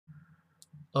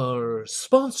Our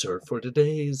sponsor for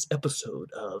today's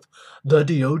episode of the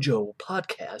Diojo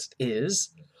podcast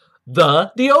is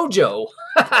the Diojo.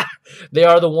 They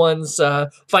are the ones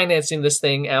financing this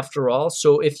thing after all.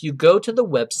 So if you go to the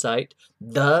website,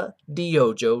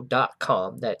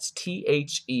 thediojo.com, that's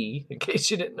THE, in case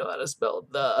you didn't know how to spell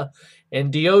the,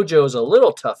 and Diojo is a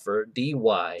little tougher,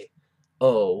 DYOJO.com.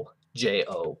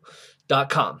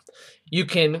 You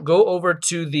can go over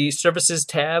to the services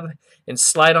tab and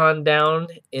slide on down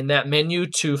in that menu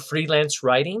to freelance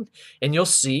writing, and you'll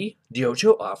see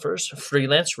Diojo offers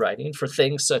freelance writing for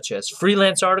things such as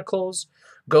freelance articles,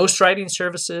 ghostwriting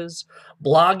services,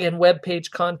 blog and web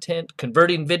page content,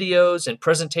 converting videos and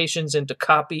presentations into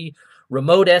copy,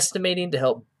 remote estimating to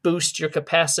help boost your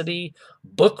capacity,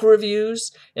 book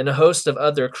reviews, and a host of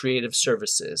other creative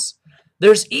services.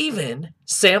 There's even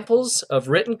samples of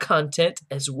written content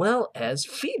as well as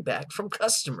feedback from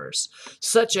customers,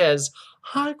 such as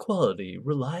high quality,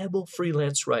 reliable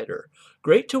freelance writer,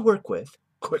 great to work with,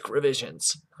 quick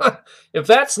revisions. If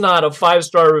that's not a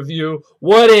 5-star review,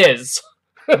 what is?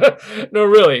 No,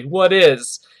 really, what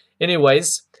is?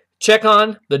 Anyways, check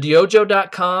on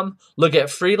thediojo.com, look at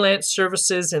freelance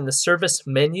services in the service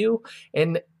menu,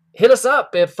 and hit us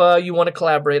up if you want to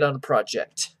collaborate on a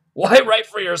project. Why write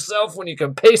for yourself when you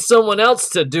can pay someone else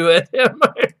to do it? Am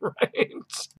I right?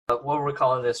 What were we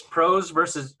calling this? Pros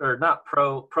versus, or not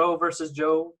pro versus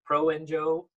Joe? Pro and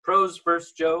Joe? Pros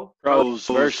versus Joe? Pros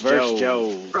versus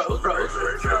Joe. Pros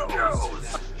versus Joe.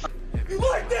 You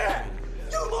like that?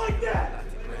 You like that?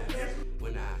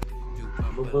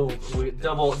 Boom.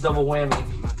 Double whammy.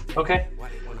 Okay.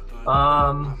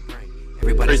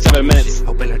 Everybody 37 minutes.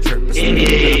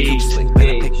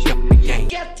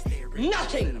 Get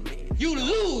nothing. You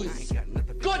lose.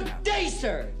 Good day,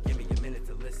 sir.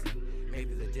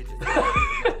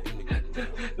 This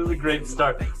is a great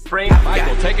start. Frame.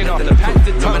 Michael taking off the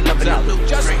patented tongue comes out.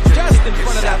 Just in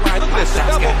front of that line. Look at this.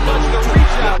 Double moves the reach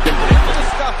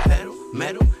out.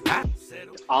 Metal.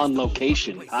 On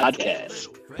Location podcast.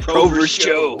 Pro versus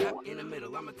Joe.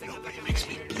 Nobody makes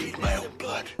me bleed my own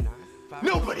blood.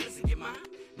 Nobody.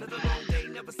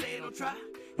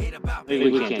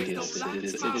 We can't do this.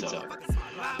 It's over.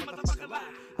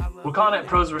 We're calling it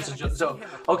pros versus Joe. So,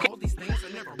 okay.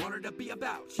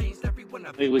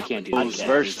 We can't do this. Pros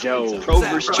versus Joe. Pro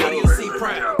versus Joe.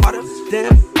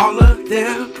 All of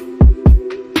them.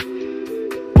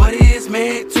 What is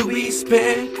meant to be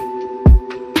spent?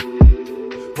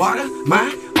 Water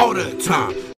mine all the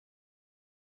time.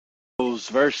 Pros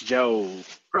versus Joe.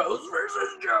 Pros versus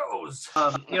Joes.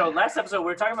 Last episode we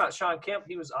were talking about Sean Kemp.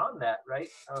 He was on that, right?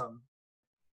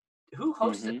 Who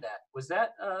hosted that? Was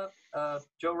that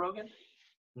Joe Rogan?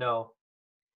 No.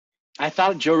 I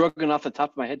thought Joe Rogan off the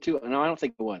top of my head too. No, I don't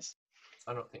think it was.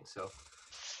 I don't think so.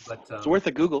 But It's worth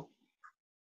a Google.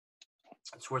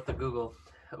 It's worth a Google.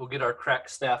 We'll get our crack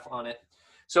staff on it.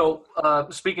 So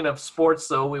speaking of sports,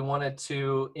 though, we wanted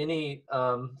to any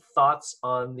thoughts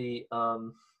on the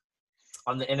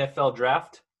NFL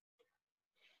draft?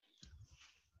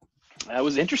 That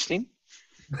was interesting.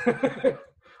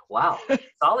 Wow,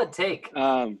 solid take.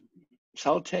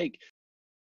 Solid take.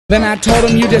 Then I told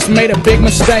him you just made a big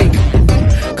mistake.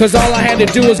 Cause all I had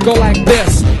to do was go like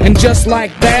this. And just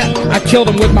like that, I killed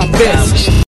him with my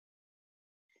fist.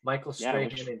 Michael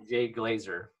Strahan and Jay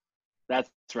Glazer. That's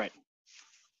right.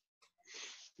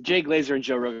 Jay Glazer and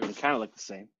Joe Rogan kind of look the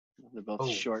same. They're both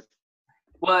short.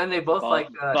 Well, and they both bald, like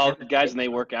bald guys, and they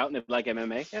work out and they like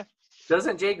MMA. Yeah.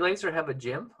 Doesn't Jay Glazer have a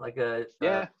gym? Like a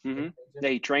yeah. Yeah,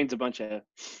 he trains a bunch of.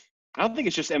 I don't think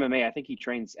it's just MMA. I think he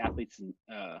trains athletes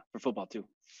for football too.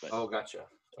 But. Oh, gotcha.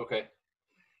 Okay.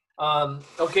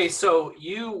 Okay, so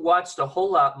you watched a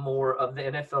whole lot more of the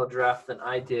NFL draft than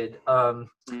I did.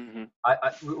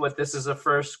 This is the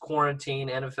first quarantine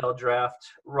NFL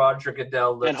draft. Roger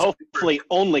Goodell and hopefully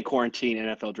only quarantine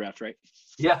NFL draft, right?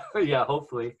 Yeah,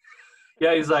 hopefully.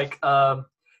 Yeah, he's like,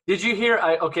 did you hear?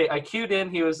 I cued in.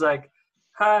 He was like,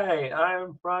 "Hi,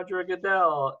 I'm Roger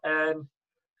Goodell, and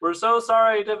we're so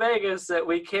sorry to Vegas that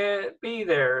we can't be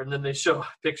there." And then they show a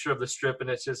picture of the strip, and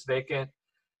it's just vacant.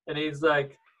 And he's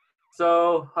like,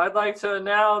 "So I'd like to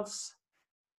announce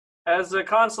as a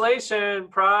consolation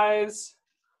prize,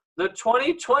 the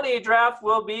 2020 draft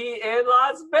will be in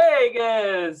Las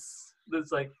Vegas."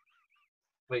 It's like,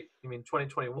 wait, you mean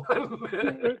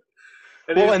 2021?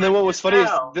 And then what was funny is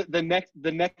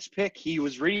the next pick he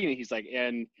was reading. He's like,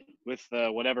 and with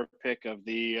whatever pick of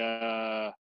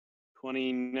the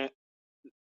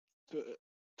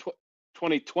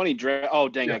 2020 draft. Oh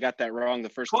dang, I got that wrong the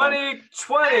first time.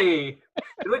 2020.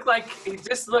 It looked like he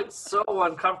just looked so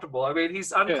uncomfortable. I mean,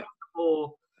 he's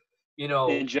uncomfortable,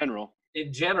 in general.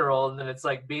 in general, and then it's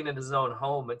like being in his own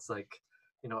home. It's like,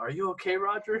 are you okay,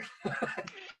 Roger?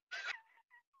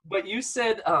 But you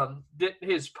said did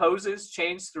his poses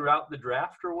change throughout the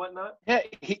draft or whatnot? Yeah,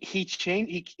 he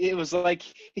changed. It was like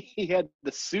he had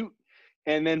the suit,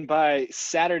 and then by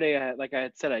Saturday, like I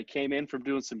had said, I came in from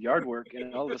doing some yard work,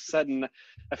 and all of a sudden,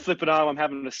 I flip it on. I'm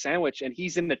having a sandwich, and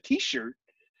he's in a t-shirt,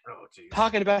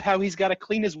 talking about how he's got to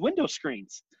clean his window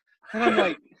screens, and I'm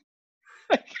like,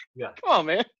 yeah, come on,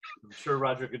 man. I'm sure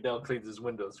Roger Goodell cleans his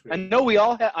window screen. I know we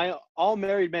all have. All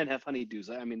married men have honeydews.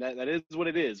 I mean, that is what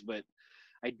it is, but.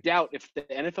 I doubt if the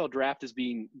NFL draft is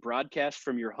being broadcast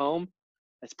from your home,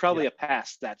 it's probably a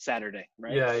pass that Saturday,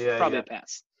 right? Yeah. Probably a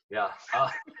pass. Yeah.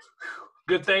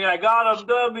 Good thing I got them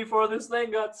done before this thing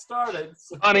got started.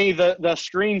 Honey, the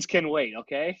screens can wait,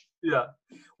 okay? Yeah.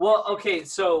 Well, okay,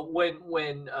 so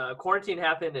when quarantine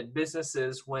happened and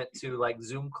businesses went to like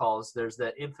Zoom calls, there's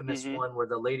that infamous one where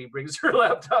the lady brings her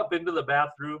laptop into the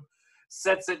bathroom,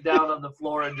 sets it down on the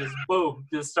floor, and just boom,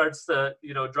 just starts to,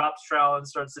 drops trowel and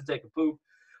starts to take a poop.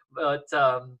 But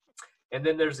and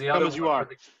then there's the other one where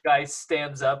the guy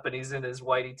stands up and he's in his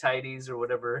whitey tighties or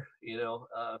whatever,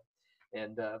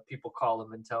 and people call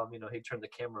him and tell him, hey, turn the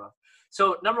camera off.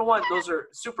 So number one, those are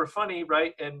super funny,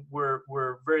 right? And we're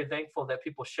very thankful that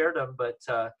people shared them. But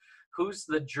who's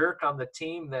the jerk on the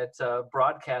team that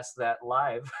broadcast that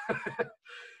live?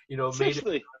 Made it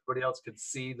so everybody else could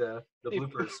see the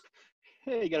bloopers.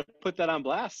 Hey, you got to put that on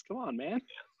blast. Come on, man.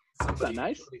 Is that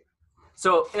nice?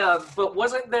 So, but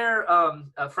wasn't there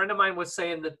a friend of mine was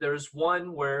saying that there's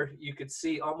one where you could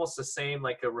see almost the same,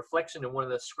 like a reflection in one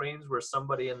of the screens where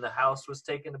somebody in the house was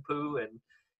taking a poo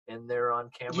and they're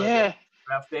on camera. Yeah.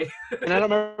 Draft day. And I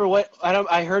don't remember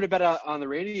I heard about it on the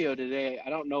radio today. I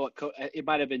don't know it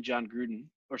might have been John Gruden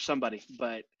or somebody,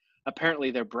 but apparently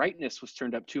their brightness was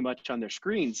turned up too much on their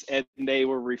screens and they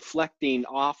were reflecting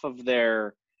off of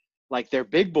their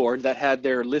big board that had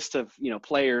their list of,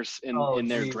 players in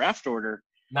their draft order.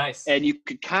 Nice. And you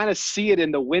could kind of see it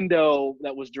in the window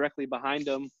that was directly behind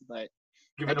them. But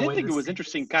I did think it was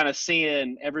interesting kind of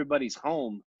seeing everybody's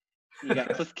home. You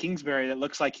got Cliff Kingsbury that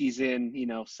looks like he's in,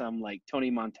 some like Tony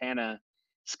Montana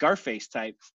Scarface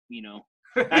type,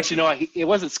 Actually, no, it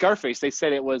wasn't Scarface. They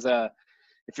said it was,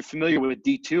 if you're familiar with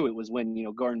D2, it was when,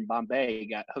 Gordon Bombay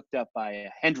got hooked up by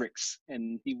Hendrix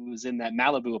and he was in that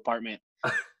Malibu apartment.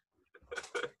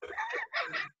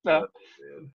 No.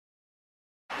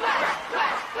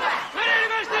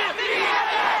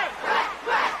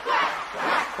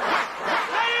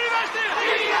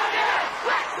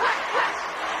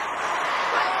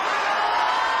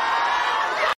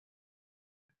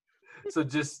 So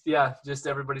just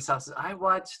everybody's houses. I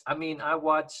watched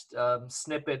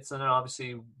snippets and then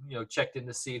obviously, checked in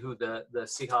to see who the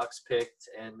Seahawks picked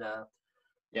and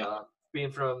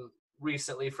being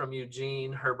recently from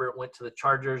Eugene, Herbert went to the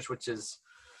Chargers, which is,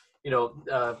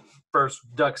 first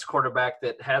Ducks quarterback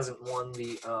that hasn't won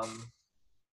the,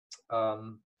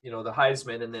 the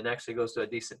Heisman and then actually goes to a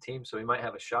decent team. So he might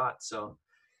have a shot. So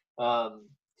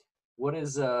what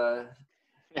is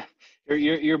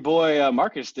your boy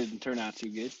Marcus didn't turn out too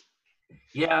good.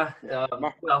 Yeah.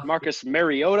 Marcus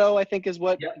Mariota, I think is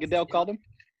what Goodell called him.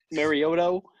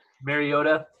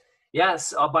 Mariota.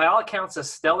 Yes, by all accounts, a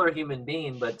stellar human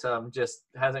being, but just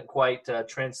hasn't quite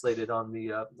translated on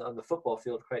the football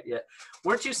field quite yet.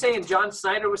 Weren't you saying John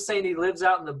Snyder was saying he lives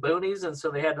out in the boonies, and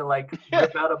so they had to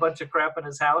rip out a bunch of crap in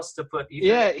his house to put Ethernet?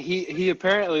 Yeah, he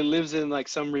apparently lives in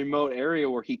some remote area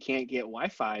where he can't get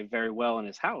Wi-Fi very well in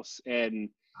his house, and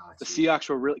the Seahawks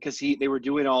were really because they were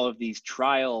doing all of these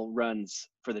trial runs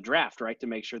for the draft, right, to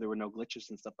make sure there were no glitches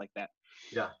and stuff like that.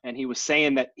 Yeah, and he was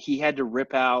saying that he had to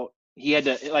rip out. He had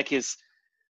to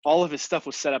all of his stuff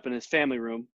was set up in his family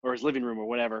room or his living room or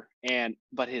whatever,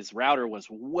 but his router was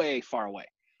way far away.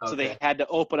 Okay. So they had to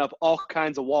open up all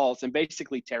kinds of walls and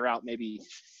basically tear out maybe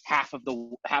half of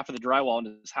the drywall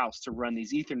in his house to run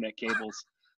these Ethernet cables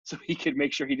so he could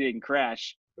make sure he didn't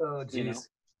crash. Oh, geez.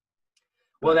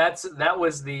 Well, that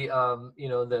was the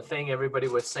the thing everybody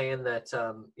was saying that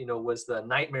was the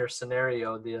nightmare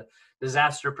scenario. The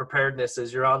disaster preparedness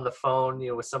is you're on the phone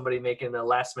with somebody making a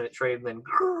last minute trade and then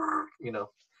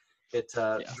it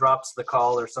drops the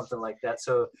call or something like that.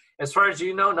 So as far as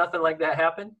nothing like that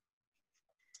happened.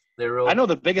 I know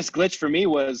the biggest glitch for me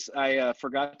was I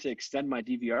forgot to extend my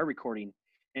DVR recording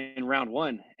in round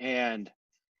one, and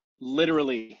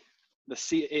literally.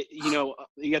 You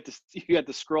got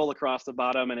the scroll across the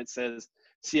bottom and it says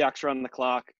Seahawks are on the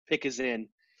clock, pick is in.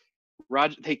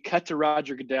 They cut to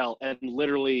Roger Goodell and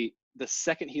literally the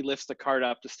second he lifts the card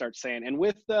up to start saying, and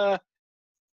with the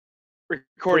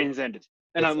recording's ended.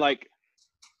 And I'm like,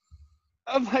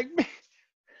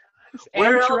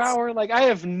 Amateur hour. Like I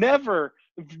have never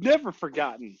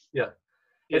forgotten. Yeah.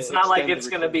 It's not like it's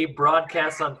going to be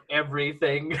broadcast on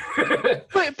everything.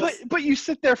 but you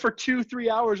sit there for 2-3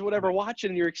 hours, whatever, watching,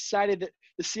 and you're excited that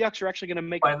the Seahawks are actually going to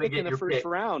make a pick in the first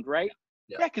round, right?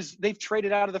 Yeah, because they've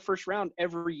traded out of the first round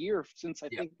every year since I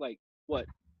think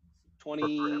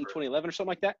 2011 or something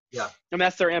like that. Yeah. I mean,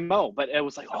 that's their MO. But it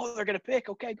was like, oh, they're going to pick.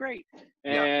 Okay, great.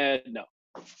 And no.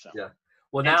 So. Yeah.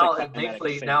 Well, now,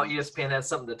 thankfully, now ESPN has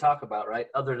something to talk about, right?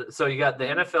 So you got the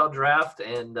NFL draft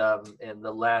and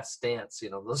the Last Dance.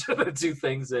 Those are the two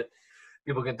things that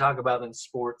people can talk about in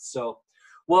sports. So,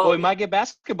 well, we might get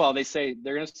basketball. They say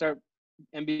they're going to start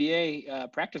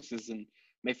NBA practices in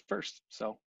May 1st.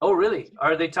 So. Oh, really?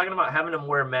 Are they talking about having them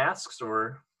wear masks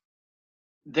or?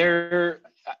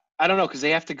 I don't know, because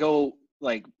they have to go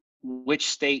like which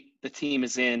state the team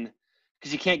is in.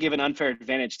 Because you can't give an unfair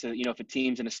advantage to, if a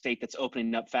team's in a state that's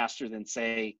opening up faster than,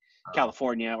 say,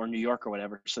 California or New York or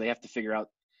whatever. So they have to figure out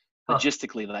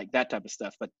logistically like that type of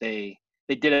stuff. But they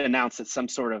did announce that some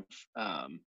sort of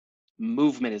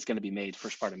movement is going to be made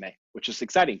first part of May, which is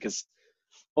exciting because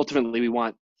ultimately we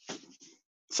want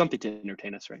something to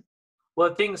entertain us, right?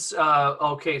 Well, things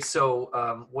okay.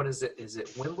 So what is it? Is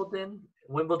it Wimbledon?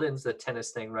 Wimbledon's the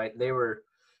tennis thing, right? They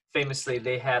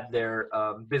had their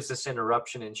business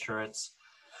interruption insurance,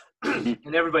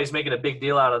 and everybody's making a big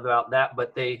deal about that.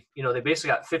 But they basically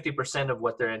got 50% of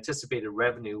what their anticipated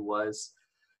revenue was.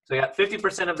 So they got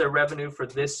 50% of their revenue for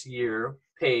this year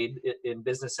paid in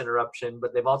business interruption,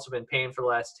 but they've also been paying for the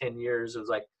last 10 years. It was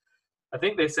like, I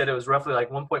think they said it was roughly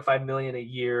like 1.5 million a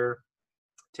year,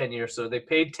 10 years. So they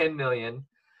paid 10 million,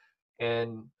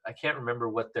 and I can't remember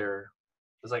what it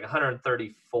was like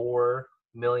 134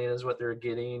 million is what they're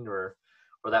getting, or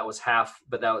that was half,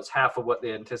 but that was half of what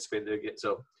they anticipated they'd get.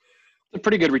 So a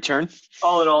pretty good return.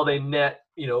 All in all, they net,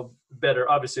 better.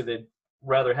 Obviously, they'd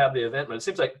rather have the event, but it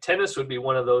seems like tennis would be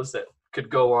one of those that could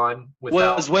go on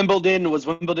without. Was Wimbledon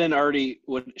already?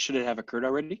 Should it have occurred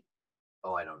already?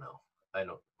 Oh, I don't know. I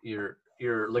don't.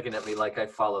 You're looking at me like I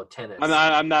follow tennis.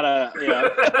 I'm not a.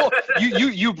 Well,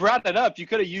 you brought that up. You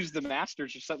could have used the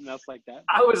Masters or something else like that.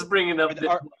 I was bringing up.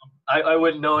 I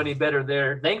wouldn't know any better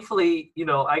there. Thankfully,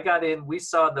 I got in. We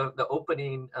saw the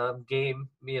opening game.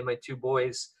 Me and my two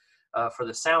boys for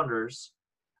the Sounders.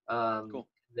 Cool.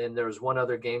 Then there was one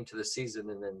other game to the season,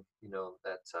 and then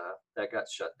that got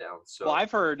shut down. So. Well,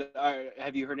 I've heard.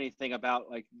 Have you heard anything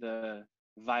about like the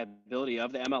viability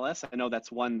of the MLS? I know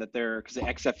that's one that because the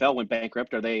XFL went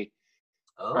bankrupt. Are they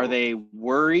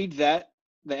worried that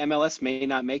the MLS may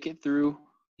not make it through?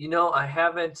 I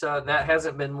haven't. That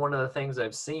hasn't been one of the things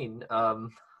I've seen. I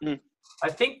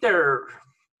think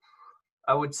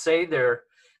I would say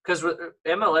because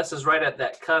MLS is right at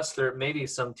that cusp. There may be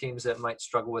some teams that might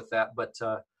struggle with that, but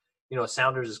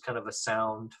Sounders is kind of a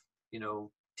sound,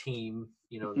 team.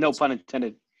 No pun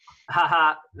intended.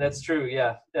 Haha, that's true.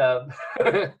 Yeah,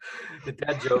 the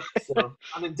dad joke. So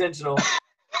unintentional.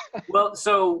 Well,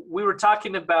 so we were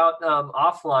talking about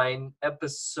offline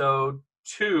episode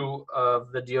 2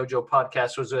 of the Diojo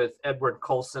podcast was with Edward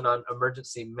Colson on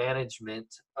emergency management.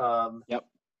 Yep.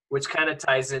 Which kind of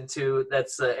ties into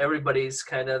that's everybody's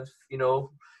kind of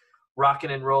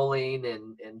rocking and rolling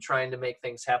and trying to make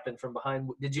things happen from behind.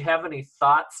 Did you have any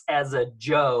thoughts as an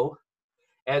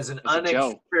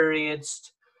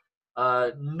unexperienced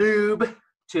noob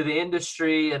to the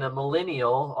industry and a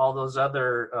millennial? All those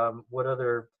other what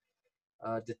other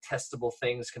detestable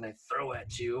things can I throw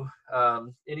at you?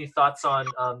 Any thoughts on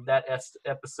that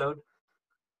episode?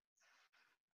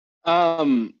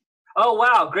 Oh,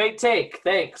 wow. Great take.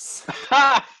 Thanks.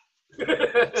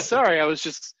 Sorry, I was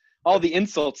just all the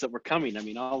insults that were coming. I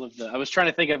mean, I was trying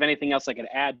to think of anything else I could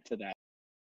add to that.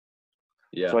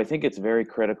 Yeah. So I think it's very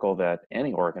critical that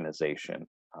any organization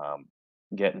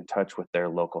get in touch with their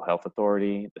local health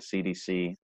authority, the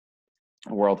CDC,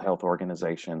 World Health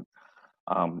Organization,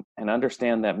 and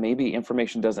understand that maybe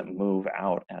information doesn't move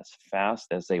out as fast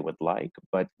as they would like,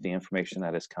 but the information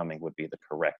that is coming would be the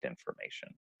correct information.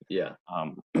 Yeah.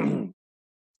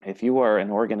 If you are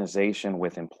an organization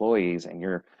with employees and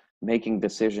you're making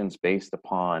decisions based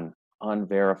upon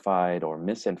unverified or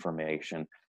misinformation,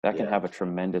 that can have a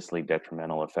tremendously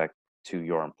detrimental effect to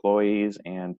your employees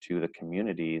and to the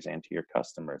communities and to your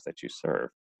customers that you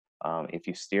serve. If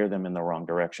you steer them in the wrong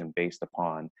direction based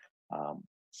upon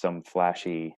some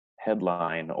flashy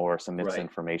headline or some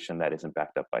misinformation that isn't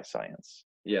backed up by science.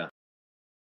 Yeah.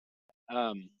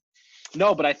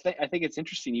 No, but I think it's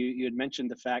interesting. You had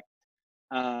mentioned the fact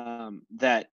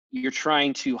that you're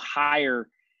trying to hire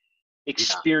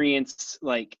experienced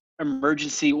like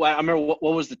emergency. Well, I remember what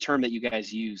was the term that you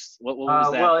guys used? What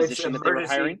was that position that they were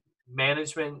hiring?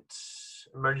 management,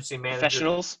 emergency managers,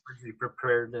 Professionals. emergency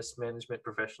preparedness management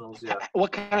professionals. Yeah.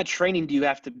 What kind of training do you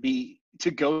have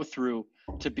to go through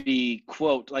to be,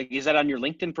 quote, like, is that on your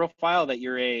LinkedIn profile that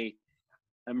you're a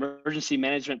emergency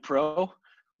management pro?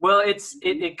 Well,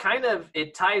 it kind of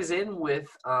ties in with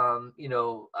and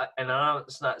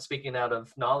it's not speaking out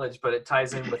of knowledge, but it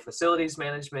ties in with facilities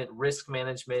management, risk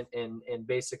management, and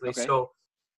basically Okay. so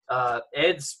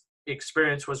Ed's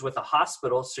experience was with a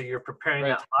hospital, so you're preparing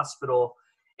that hospital.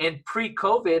 And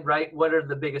pre-COVID, right? What are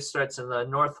the biggest threats in the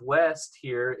Northwest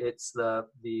here? It's the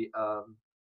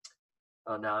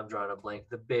now I'm drawing a blank.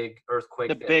 The big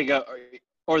earthquake.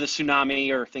 Or the tsunami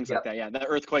or things like that. Yeah, the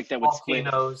earthquake that would split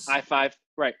I-5.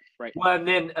 Right. Well, and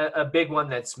then a big one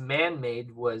that's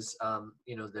man-made was,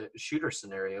 the shooter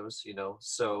scenarios.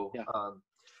 So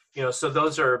so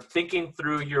those are thinking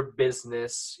through your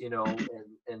business,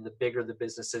 and the bigger the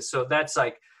business is. So that's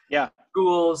like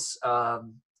schools,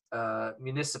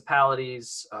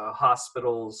 municipalities,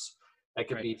 hospitals. That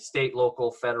could be state,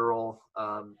 local, federal.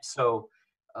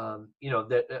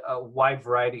 A wide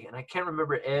variety. And I can't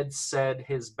remember, Ed said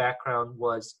his background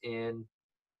was in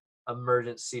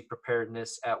emergency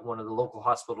preparedness at one of the local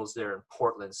hospitals there in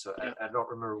Portland. So I don't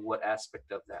remember what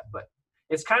aspect of that, but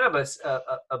it's kind of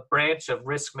a branch of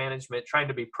risk management, trying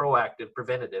to be proactive,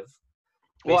 preventative.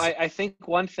 Well, I think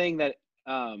one thing that,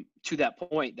 to that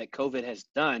point, that COVID has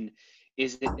done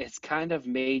is it's kind of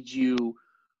made you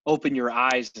open your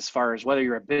eyes as far as whether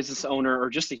you're a business owner or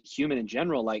just a human in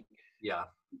general. Like,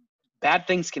 bad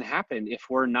things can happen if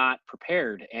we're not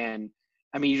prepared. And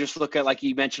I mean, you just look at, like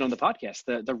you mentioned on the podcast,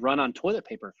 the run on toilet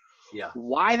paper. Yeah.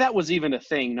 Why that was even a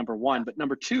thing, number one. But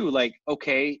number two, like,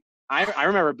 okay, I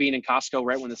remember being in Costco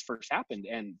right when this first happened,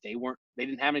 and they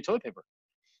didn't have any toilet paper.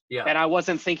 Yeah. And I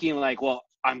wasn't thinking like, well,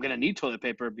 I'm going to need toilet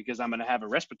paper because I'm going to have a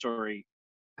respiratory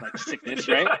sickness,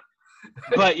 right?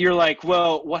 But you're like,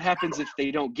 well, what happens if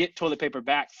they don't get toilet paper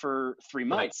back for 3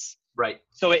 months? Right.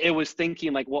 So it was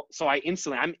thinking like, well, so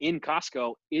I'm in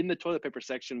Costco in the toilet paper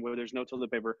section where there's no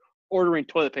toilet paper, ordering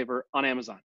toilet paper on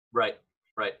Amazon. Right.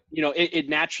 It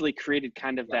naturally created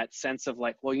kind of that sense of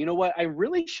like, well, you know what? I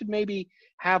really should maybe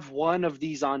have one of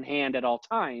these on hand at all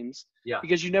times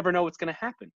because you never know what's going to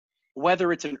happen,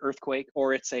 whether it's an earthquake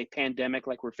or it's a pandemic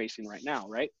like we're facing right now,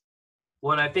 right?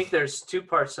 Well, and I think there's two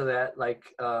parts to that, like,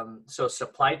 so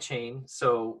supply chain,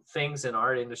 so things in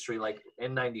our industry like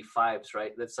N95s,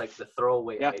 right? That's like the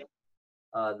throwaway,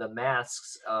 the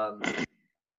masks.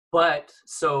 But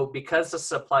so because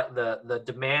the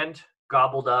demand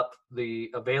gobbled up the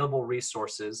available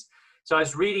resources. So I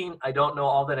was reading, I don't know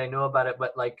all that I know about it,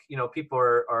 but like, people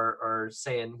are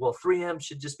saying, well, 3M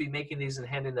should just be making these and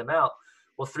handing them out.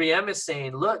 Well, 3M is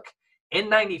saying, look,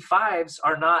 N95s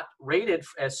are not rated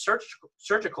as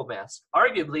surgical masks.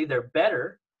 Arguably, they're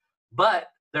better, but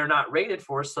they're not rated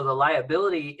for. So the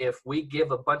liability, if we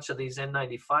give a bunch of these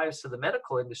N95s to the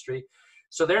medical industry,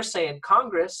 so they're saying,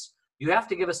 Congress, you have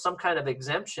to give us some kind of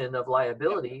exemption of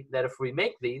liability that if we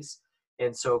make these.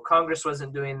 And so Congress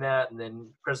wasn't doing that. And then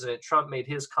President Trump made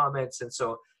his comments. And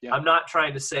so I'm not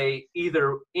trying to say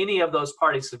any of those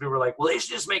parties, because people were like, well, they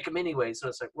should just make them anyway. So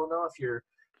it's like, well, no, if you're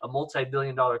a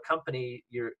multi-billion-dollar company,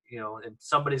 and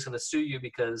somebody's going to sue you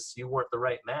because you weren't the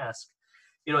right mask.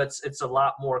 It's a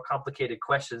lot more complicated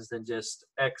questions than just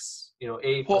X,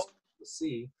 A plus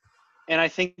C. And I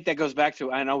think that goes back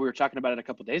to, I know we were talking about it a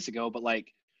couple of days ago, but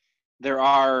like there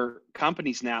are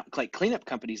companies now, like cleanup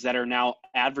companies that are now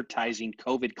advertising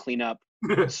COVID cleanup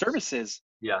services.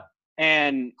 Yeah.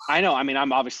 And I know, I mean,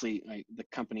 I'm obviously the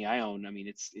company I own. I mean,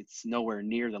 it's nowhere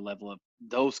near the level of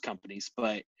those companies,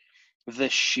 but the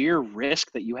sheer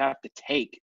risk that you have to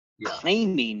take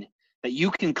claiming that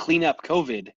you can clean up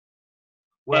COVID.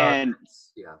 Well,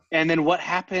 and then what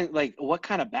happened? Like, what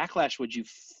kind of backlash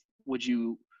would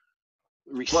you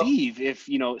receive if,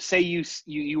 say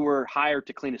you were hired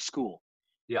to clean a school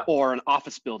or an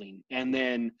office building, and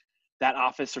then that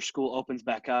office or school opens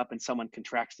back up and someone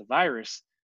contracts the virus?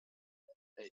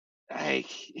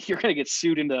 You're going to get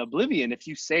sued into oblivion if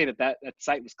you say that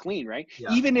site was clean, right?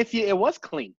 Yeah. Even if it was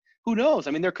clean. Who knows?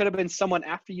 I mean, there could have been someone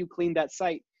after you cleaned that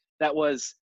site that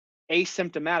was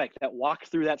asymptomatic, that walked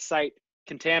through that site,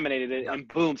 contaminated it, and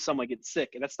boom, someone gets sick.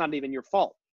 And that's not even your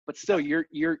fault. But still,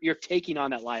 you're taking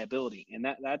on that liability. And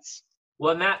that's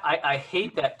well, and that I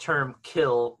hate that term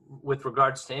 "kill" with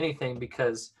regards to anything,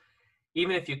 because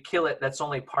even if you kill it, that's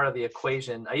only part of the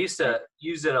equation. I used to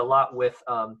use it a lot with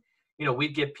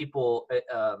we'd give people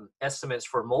estimates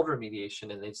for mold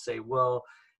remediation, and they'd say, well,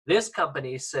 this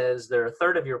company says they're a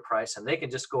third of your price and they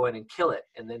can just go in and kill it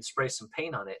and then spray some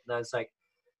paint on it. And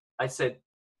I said,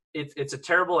 it's a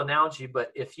terrible analogy,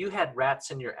 but if you had rats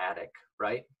in your attic,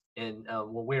 right? And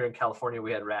when we were in California,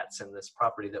 we had rats in this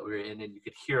property that we were in, and you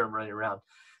could hear them running around.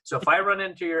 So if I run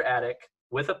into your attic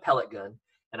with a pellet gun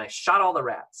and I shot all the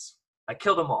rats, I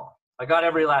killed them all. I got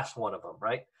every last one of them,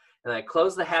 right? And I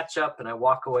closed the hatch up and I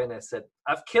walk away and I said,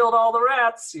 I've killed all the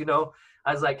rats, you know.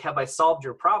 I was like, have I solved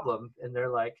your problem? And they're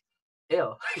like,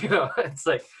 ew, you know, it's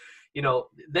like, you know,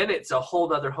 then it's a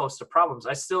whole other host of problems.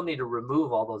 I still need to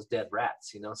remove all those dead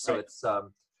rats, you know. So it's,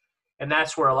 and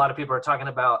that's where a lot of people are talking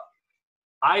about.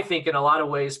 I think in a lot of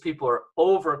ways, people are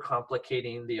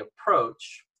overcomplicating the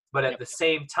approach, but at the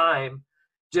same time,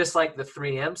 just like the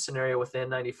 3M scenario with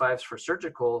N95s for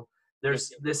surgical,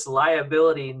 there's this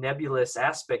liability nebulous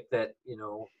aspect that, you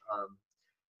know,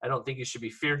 I don't think you should be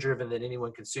fear driven that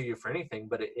anyone can sue you for anything,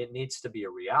 but it needs to be a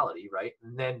reality. Right.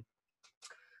 And then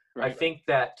I think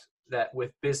that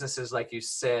with businesses, like you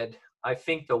said, I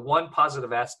think the one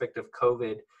positive aspect of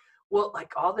COVID, well,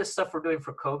 like all this stuff we're doing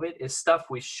for COVID is stuff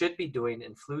we should be doing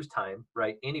in flu time,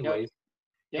 right? Anyways.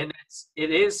 Yep. And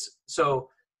it is, so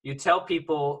you tell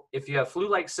people if you have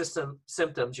flu-like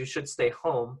symptoms, you should stay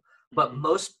home, but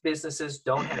most businesses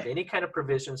don't have any kind of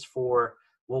provisions for,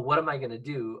 well, what am I going to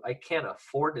do? I can't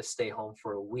afford to stay home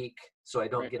for a week so I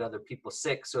don't get other people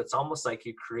sick. So it's almost like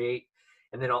you create,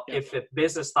 and then if a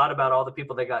business thought about all the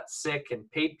people that got sick and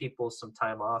paid people some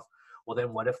time off, well,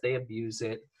 then what if they abuse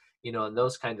it? You know, and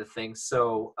those kinds of things.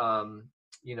 So,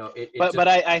 you know, but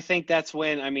I think that's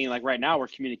when, I mean, like right now we're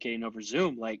communicating over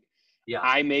Zoom. Like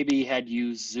I maybe had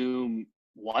used Zoom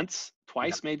once,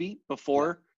 twice, maybe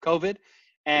before COVID.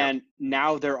 And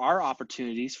now there are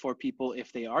opportunities for people,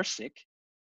 if they are sick,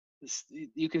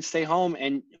 you can stay home.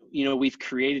 And, you know, we've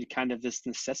created kind of this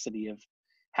necessity of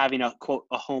having a quote,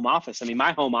 a home office. I mean,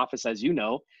 my home office, as you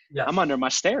know, I'm under my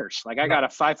stairs. Like I got a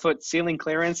 5-foot ceiling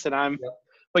clearance and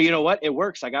but you know what? It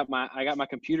works. I got my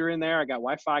computer in there. I got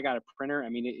Wi-Fi. I got a printer. I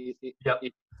mean, it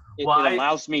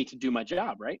allows me to do my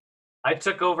job, right? I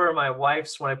took over my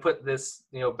wife's when I put this,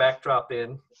 you know, backdrop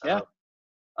in.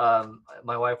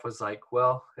 My wife was like,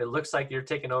 "Well, it looks like you're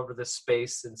taking over this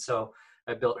space," and so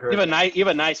I built her. You have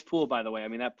a nice pool, by the way. I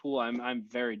mean, that pool, I'm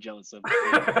very jealous of.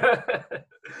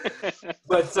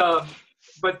 But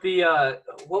the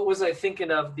what was I thinking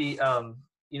of the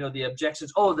you know, the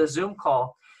objections? Oh, the Zoom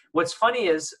call. What's funny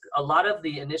is a lot of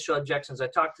the initial objections, I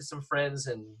talked to some friends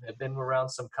and have been around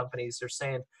some companies, they're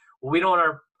saying, well, we don't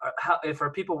if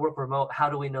our people work remote, how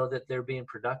do we know that they're being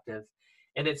productive?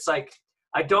 And it's like,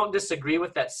 I don't disagree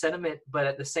with that sentiment, but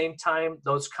at the same time,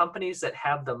 those companies that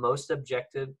have the most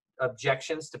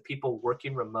objections to people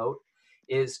working remote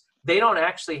is they don't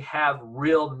actually have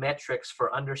real metrics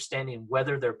for understanding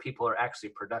whether their people are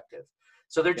actually productive.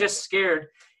 So they're just scared.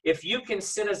 If you can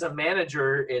sit as a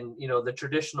manager in, you know, the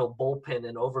traditional bullpen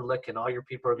and overlook, and all your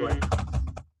people are going,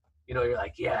 you know, you're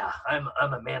like, yeah, I'm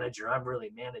a manager. I'm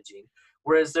really managing.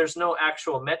 Whereas there's no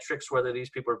actual metrics whether these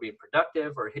people are being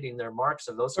productive or hitting their marks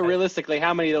and those. So realistically,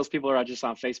 how many of those people are just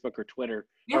on Facebook or Twitter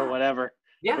or whatever?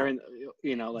 Yeah.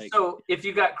 You know, like. So if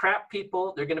you got crap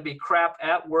people, they're going to be crap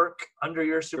at work under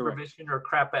your supervision or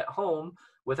crap at home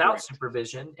without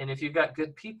supervision. And if you've got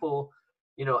good people,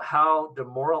 you know, how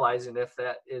demoralizing if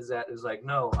that is like,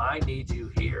 no, I need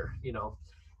you here, you know.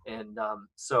 And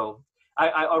so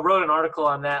I wrote an article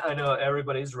on that. I know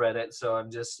everybody's read it, so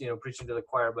I'm just, you know, preaching to the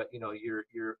choir, but you know,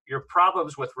 your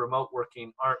problems with remote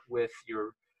working aren't with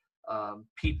your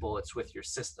people, it's with your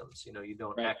systems. You know, you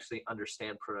don't actually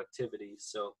understand productivity.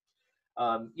 So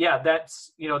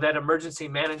that's, you know, that emergency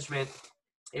management,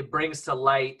 it brings to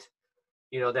light,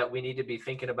 you know, that we need to be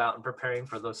thinking about and preparing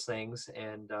for those things.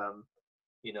 And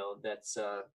you know, that's,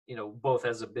 you know, both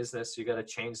as a business, you got to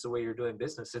change the way you're doing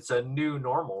business. It's a new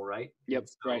normal, right? Yep.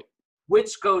 So,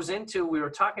 which goes into, we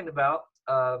were talking about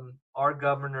our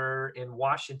governor in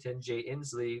Washington, Jay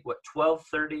Inslee,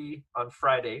 12:30 on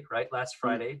Friday, right? Last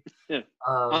Friday. Yeah.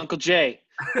 Uncle Jay.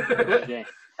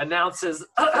 Announces,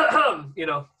 you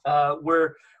know,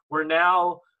 we're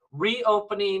now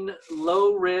reopening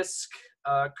low risk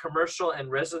commercial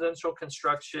and residential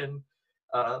construction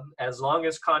as long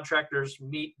as contractors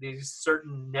meet these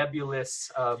certain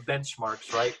nebulous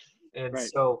benchmarks, right? And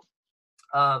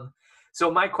so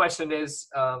my question is,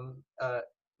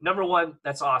 number one,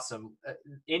 that's awesome.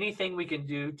 Anything we can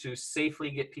do to safely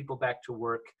get people back to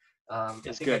work. I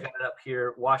think I got it up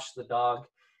here, wash the dog.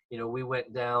 You know, we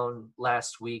went down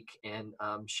last week and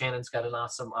Shannon's got an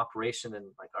awesome operation and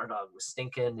like our dog was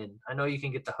stinking. And I know you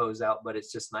can get the hose out, but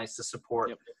it's just nice to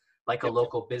support a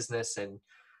local business. And,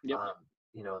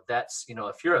 you know, that's, you know,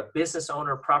 if you're a business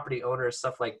owner, property owner,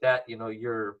 stuff like that, you know,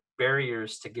 your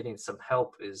barriers to getting some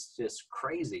help is just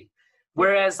crazy.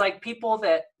 Whereas like people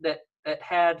that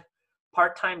had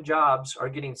part-time jobs are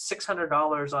getting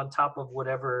 $600 on top of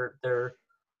whatever their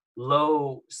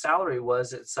low salary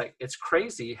was. It's like, it's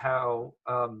crazy how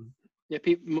Yeah,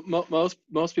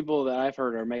 most people that I've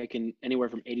heard are making anywhere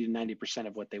from 80 to 90%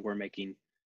 of what they were making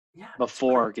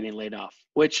before getting laid off,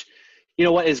 which, you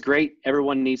know what, is great.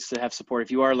 Everyone needs to have support. If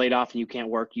you are laid off and you can't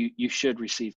work, you should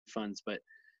receive funds. But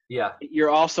yeah, you're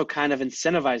also kind of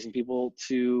incentivizing people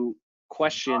to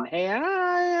question, hey,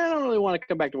 I don't really want to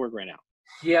come back to work right now.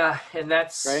 Yeah, and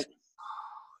that's right.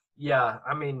 Yeah,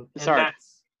 I mean, it's hard.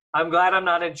 I'm glad I'm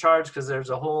not in charge because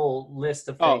there's a whole list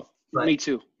of things. Oh, me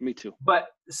too. But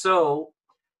so,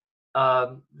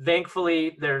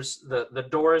 thankfully, there's the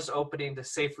door is opening to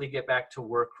safely get back to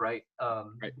work, right?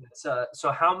 Right.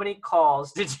 So how many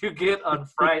calls did you get on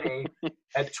Friday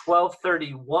at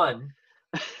 12:31?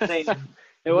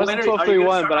 It wasn't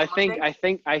 12:31, but I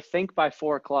think by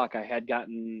 4:00 I had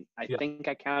gotten. I think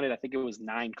I counted. I think it was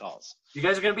 9 calls. You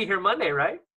guys are gonna be here Monday,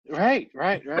 right? Right.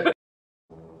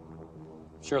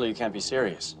 Surely you can't be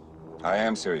serious. I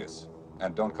am serious,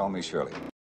 and don't call me Shirley.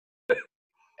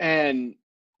 And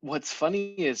what's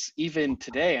funny is even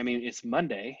today, I mean, it's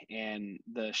Monday and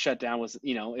the shutdown was,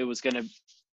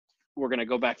 we're going to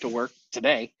go back to work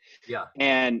today. Yeah.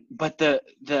 But the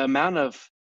amount of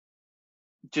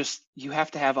you have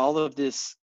to have all of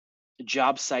this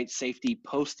job site safety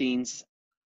postings,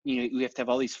 you have to have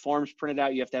all these forms printed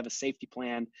out. You have to have a safety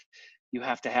plan. You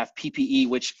have to have PPE,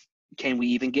 which can we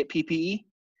even get PPE?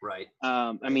 Right.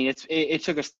 I mean, it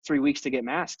took us 3 weeks to get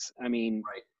masks. I mean,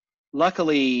 right.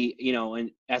 Luckily,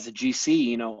 and as a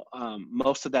GC,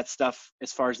 most of that stuff,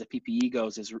 as far as the PPE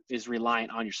goes, is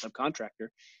reliant on your subcontractor.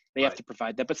 They have to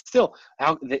provide that, but still,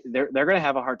 they're going to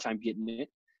have a hard time getting it.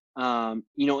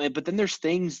 But then there's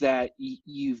things that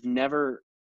you've never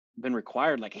been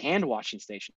required, like hand washing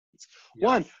stations. Yeah.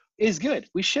 One is good.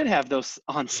 We should have those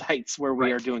on sites where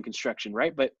we are doing construction,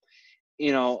 right? But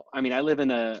I mean, I live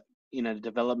in a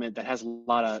development that has a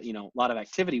lot of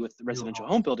activity with the residential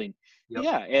home building. Yep.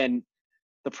 Yeah. And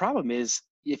the problem is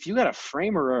if you got a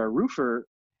framer or a roofer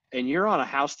and you're on a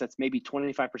house that's maybe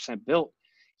 25% built,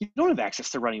 you don't have access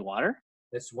to running water.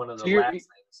 It's one of the last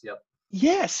things. Yep.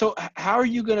 Yeah. So how are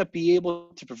you going to be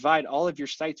able to provide all of your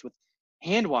sites with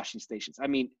hand washing stations? I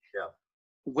mean,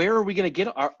 where are we going to get,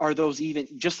 are those even,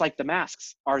 just like the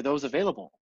masks, are those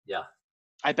available? Yeah.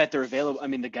 I bet they're available. I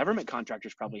mean, the government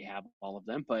contractors probably have all of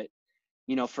them, but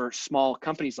for small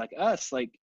companies like us,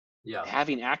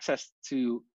 having access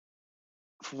to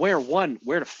where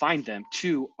to find them,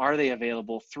 2, are they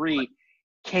available? 3,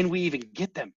 can we even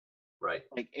get them? Right.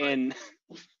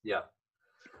 Yeah.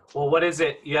 Well, what is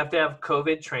it? You have to have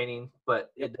COVID training,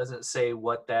 but it doesn't say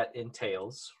what that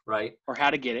entails, right? Or how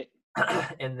to get it.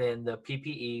 And then the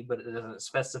PPE, but it doesn't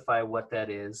specify what that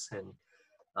is. And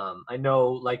I know,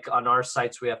 like on our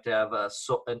sites, we have to have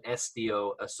an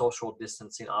SDO, a social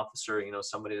distancing officer,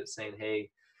 somebody that's saying, hey,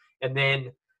 and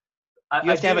then you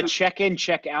have to have a check-in,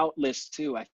 check-out list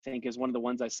too, I think is one of the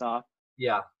ones I saw.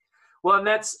 Yeah. Well, and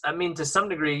that's, I mean, to some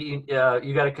degree,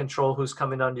 you got to control who's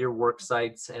coming onto your work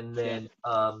sites, and then,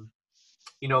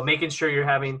 making sure you're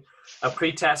having a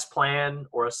pre-test plan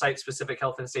or a site-specific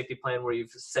health and safety plan where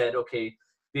you've said, okay,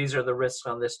 these are the risks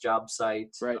on this job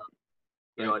site. Right.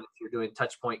 And if you're doing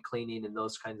touch point cleaning and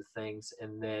those kinds of things.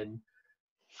 And then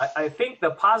I think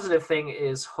the positive thing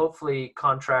is hopefully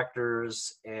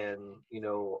contractors and,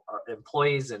 our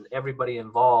employees and everybody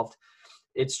involved,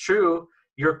 it's true.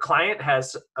 Your client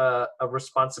has a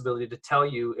responsibility to tell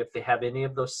you if they have any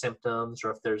of those symptoms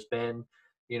or if there's been,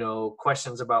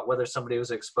 questions about whether somebody was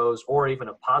exposed or even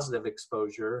a positive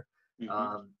exposure.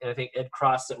 Mm-hmm. And I think Ed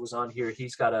Cross that was on here,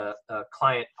 he's got a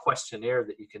client questionnaire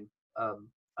that you can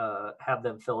have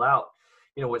them fill out,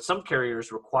 what some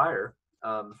carriers require,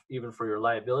 even for your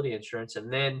liability insurance.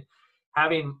 And then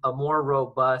having a more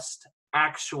robust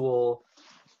actual,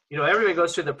 everybody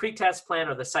goes through the pre-test plan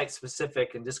or the site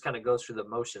specific and just kind of goes through the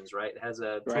motions, right? It has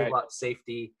a toolbox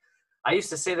safety. I used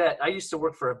to say that I used to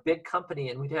work for a big company,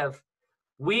 and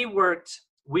we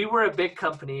were a big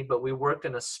company, but we worked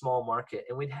in a small market,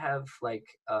 and we'd have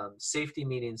safety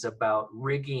meetings about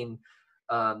rigging,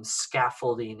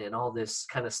 scaffolding and all this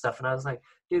kind of stuff. And I was like,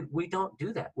 dude, we don't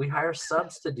do that. We hire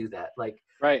subs to do that.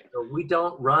 We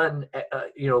don't run,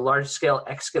 large scale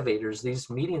excavators. These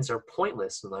meetings are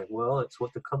pointless. And well, it's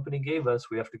what the company gave us.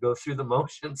 We have to go through the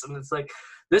motions. And it's like,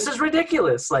 this is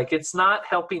ridiculous. It's not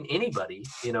helping anybody,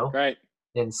 Right.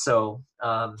 And so,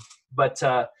 but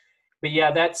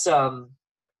yeah, that's,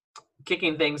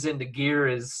 kicking things into gear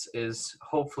is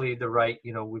hopefully the right,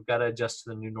 we've got to adjust to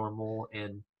the new normal,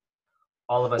 and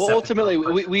all of us. Well, ultimately,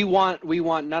 we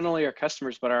want not only our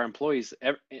customers but our employees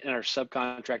and our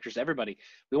subcontractors, everybody.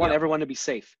 We want everyone to be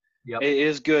safe. Yep. It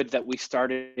is good that we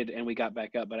started and we got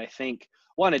back up, but I think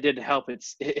one, it didn't help.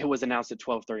 It was announced at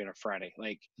 12:30 on a Friday.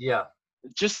 Like, yeah,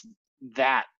 just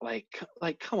that. Like,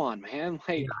 come on, man.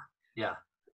 Like, yeah.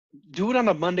 Do it on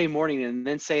a Monday morning and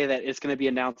then say that it's going to be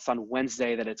announced on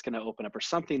Wednesday that it's going to open up or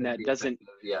something that doesn't.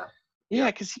 Yeah.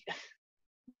 Because.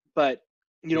 But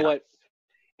you know what?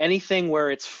 Anything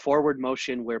where it's forward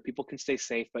motion, where people can stay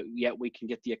safe, but yet we can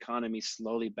get the economy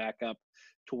slowly back up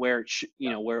to where it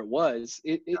where it was,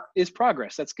 it is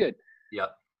progress. That's good. Yeah.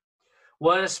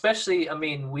 Well, especially, I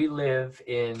mean, we live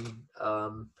in,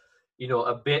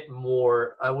 a bit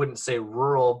more, I wouldn't say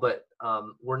rural, but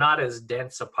we're not as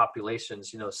dense of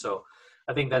populations, so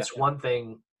I think that's one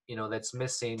thing, that's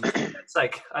missing. It's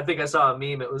like, I think I saw a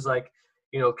meme. It was like,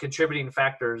 contributing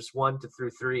factors 1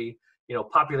 through 3,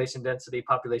 population density,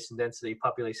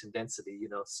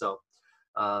 so.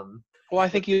 Well, I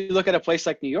think you look at a place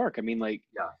like New York. I mean, like,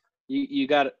 you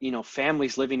got,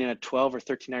 families living in a 12 or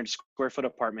 1,300 square foot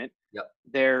apartment. Yep.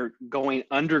 They're going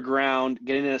underground,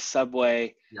 getting in a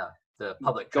subway. Yeah. The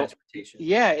public transportation.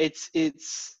 Yeah. It's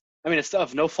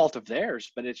of no fault of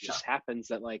theirs, but it just happens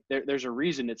that like there's a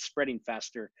reason it's spreading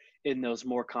faster in those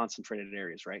more concentrated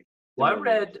areas, right? Well,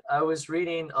 I was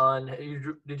reading on,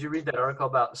 did you read that article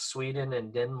about Sweden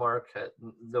and Denmark?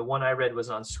 The one I read was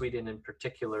on Sweden in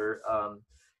particular,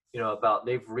 about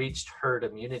they've reached herd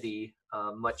immunity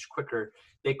much quicker.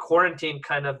 They quarantined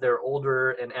kind of their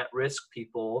older and at-risk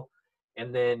people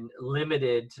and then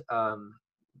limited,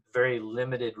 very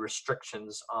limited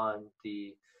restrictions on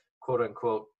the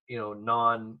quote-unquote,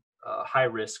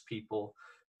 non-high-risk people.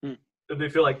 They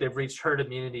feel like they've reached herd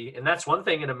immunity. And that's one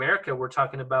thing in America we're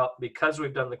talking about, because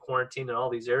we've done the quarantine in all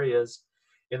these areas.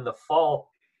 In the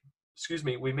fall,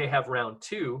 we may have round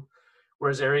 2,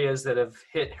 whereas areas that have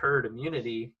hit herd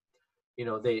immunity,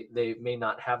 they may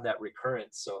not have that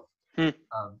recurrence. So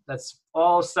that's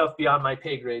all stuff beyond my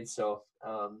pay grade. So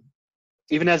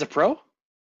even as a pro?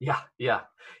 Yeah.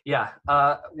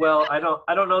 Well, I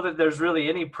don't know that there's really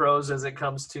any pros as it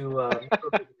comes to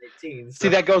COVID-19. So. See,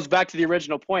 that goes back to the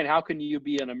original point. How can you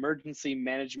be an emergency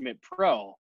management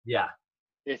pro? Yeah.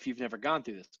 If you've never gone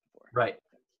through this before. Right.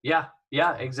 Yeah,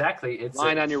 exactly. It's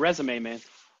line on your resume, man.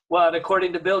 Well, and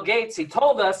according to Bill Gates, he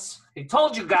told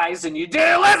you guys, and you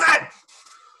didn't listen.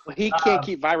 Well, he can't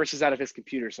keep viruses out of his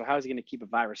computer, so how is he going to keep a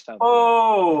virus out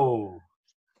of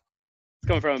It's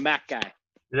coming from a Mac guy.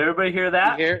 Did everybody hear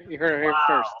that? You heard it here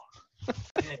first.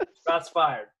 Shots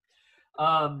fired.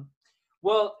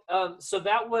 So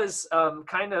that was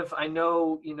kind of, I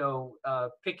know,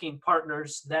 picking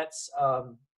partners. That's,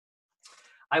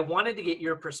 I wanted to get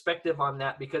your perspective on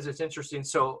that because it's interesting.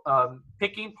 So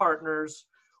picking partners,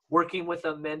 working with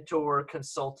a mentor,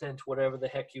 consultant, whatever the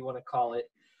heck you want to call it.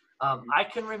 I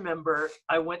can remember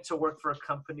I went to work for a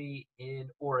company in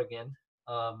Oregon.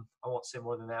 I won't say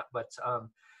more than that, but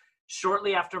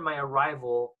shortly after my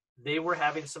arrival, they were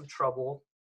having some trouble,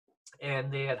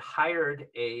 and they had hired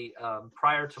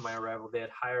prior to my arrival, they had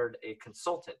hired a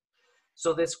consultant.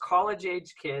 So this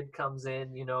college-age kid comes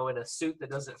in, in a suit that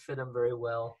doesn't fit him very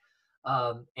well,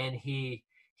 and he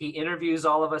interviews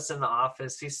all of us in the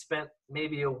office. He spent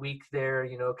maybe a week there,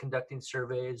 conducting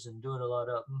surveys and doing a lot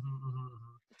of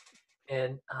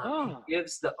and he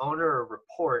gives the owner a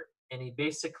report, and he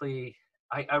basically,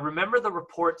 I remember the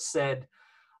report said,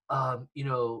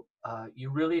 you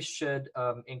really should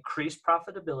increase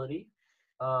profitability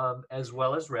as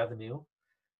well as revenue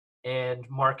and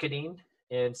marketing.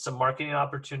 And some marketing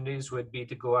opportunities would be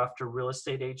to go after real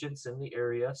estate agents in the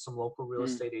area, some local real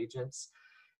estate agents.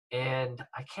 And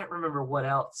I can't remember what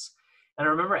else. And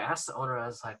I remember I asked the owner, I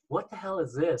was like, what the hell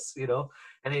is this?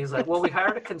 And he's like, well, we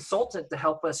hired a consultant to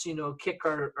help us, kick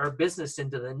our business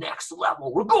into the next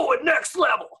level. We're going next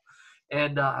level.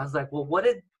 And I was like, well, what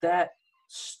did that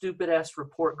stupid ass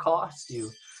report cost you?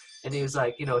 And he was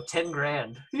like,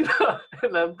 $10,000,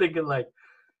 and I'm thinking like,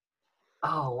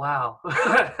 oh, wow.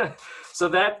 So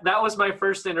that was my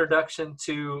first introduction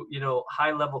to,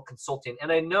 high level consulting.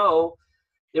 And I know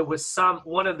it was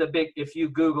one of the big, if you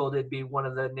Googled, it'd be one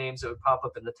of the names that would pop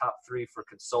up in the top 3 for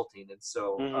consulting. And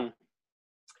so,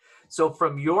 so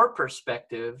from your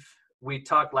perspective, we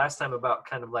talked last time about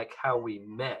kind of like how we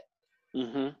met.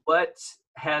 What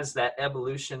has that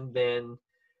evolution been,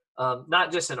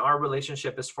 not just in our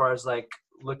relationship as far as like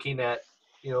looking at,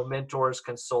 mentors,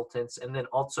 consultants, and then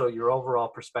also your overall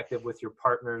perspective with your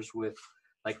partners with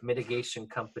like mitigation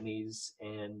companies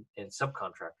and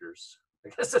subcontractors? I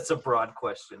guess that's a broad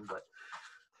question, but.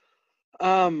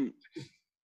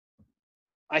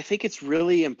 I think it's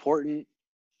really important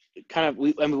kind of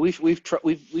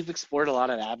we've explored a lot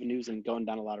of avenues and going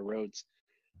down a lot of roads.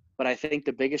 But I think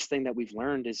the biggest thing that we've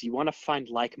learned is you want to find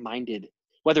like-minded,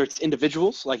 whether it's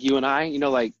individuals like you and I,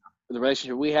 like the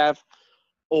relationship we have,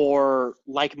 or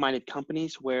like-minded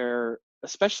companies where,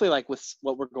 especially like with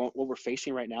what we're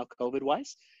facing right now,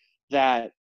 COVID-wise,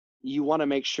 that you want to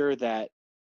make sure that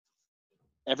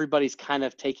everybody's kind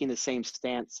of taking the same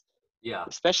stance. Yeah.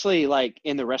 Especially like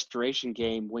in the restoration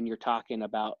game when you're talking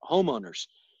about homeowners.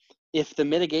 If the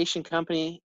mitigation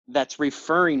company that's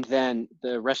referring then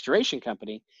the restoration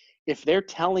company, if they're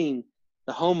telling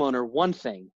the homeowner one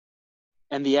thing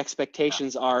and the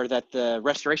expectations are that the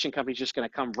restoration company is just going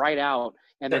to come right out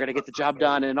and they're going to get the job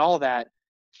done and all that,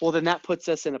 well, then that puts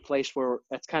us in a place where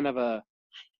that's kind of a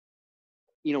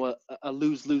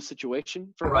lose-lose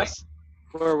situation for us,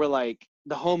 where we're like,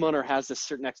 the homeowner has this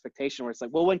certain expectation where it's like,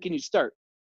 well, when can you start?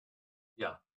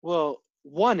 Yeah. Well,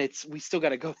 one, we still got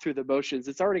to go through the motions.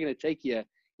 It's already going to take you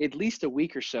at least a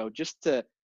week or so just to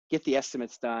get the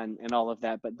estimates done and all of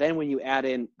that. But then when you add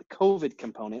in the COVID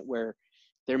component where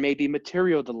there may be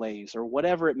material delays or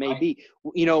whatever it may be,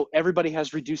 everybody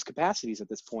has reduced capacities at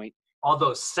this point. All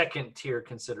those second tier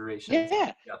considerations.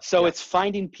 Yeah. So it's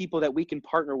finding people that we can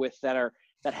partner with that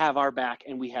have our back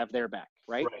and we have their back.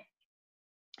 Right.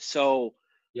 So,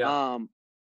 that's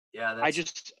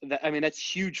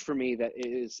huge for me. That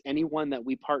is anyone that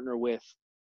we partner with,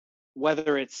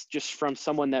 whether it's just from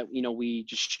someone that, we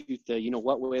just shoot the,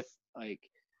 with, like,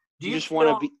 you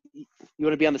want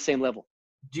to be on the same level.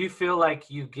 Do you feel like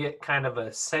you get kind of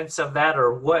a sense of that,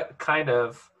 or what kind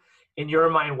of, in your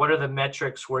mind, what are the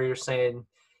metrics where you're saying,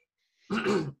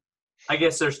 I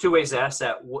guess there's two ways to ask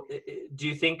that. Do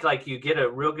you think like you get a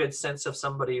real good sense of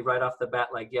somebody right off the bat,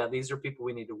 like, yeah, these are people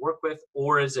we need to work with?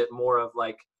 Or is it more of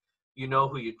like,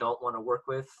 who you don't want to work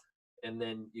with, and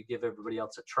then you give everybody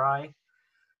else a try?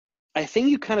 I think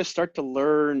you kind of start to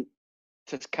learn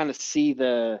to kind of see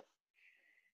I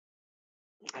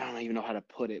don't even know how to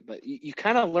put it, but you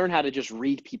kind of learn how to just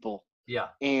read people. Yeah.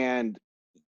 And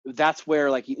that's where,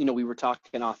 like, we were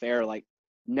talking off air, like,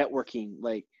 networking,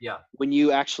 like, when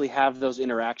you actually have those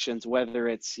interactions, whether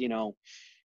it's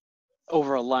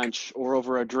over a lunch or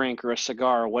over a drink or a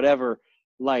cigar or whatever,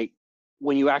 like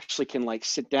when you actually can like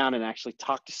sit down and actually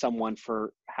talk to someone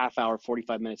for half hour,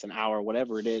 45 minutes, an hour,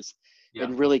 whatever it is,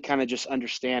 and really kind of just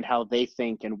understand how they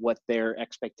think and what their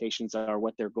expectations are,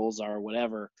 what their goals are, or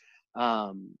whatever.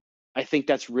 I think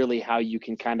that's really how you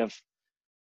can kind of,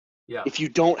 if you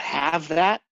don't have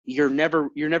that, you're never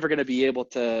going to be able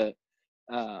to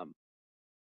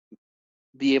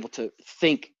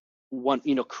think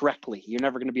correctly. You're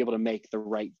never going to be able to make the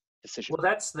right decision. Well,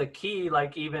 that's the key.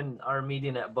 Like even our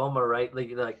meeting at BOMA, right?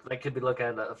 Like I could be looking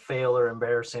at a fail or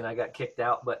embarrassing, I got kicked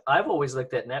out, but I've always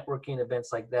looked at networking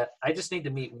events like that. I just need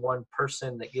to meet one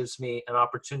person that gives me an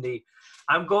opportunity.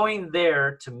 I'm going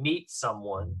there to meet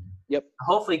someone,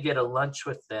 hopefully get a lunch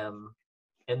with them,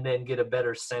 and then get a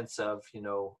better sense of,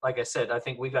 like I said, I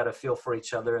think we got a feel for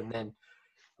each other. And then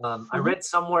I read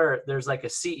somewhere there's like a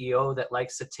CEO that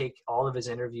likes to take all of his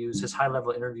interviews, his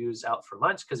high-level interviews, out for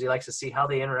lunch because he likes to see how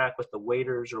they interact with the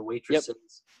waiters or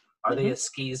waitresses. Are they a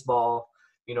skis ball?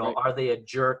 Are they a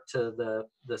jerk to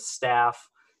the staff?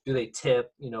 Do they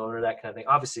tip? Or that kind of thing.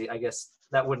 Obviously, I guess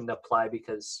that wouldn't apply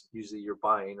because usually you're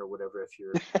buying or whatever if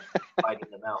you're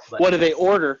biting them out. But what do they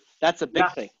order? That's a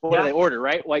big thing. What do they order,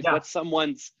 right? Like what's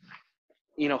someone's,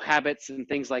 habits and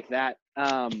things like that.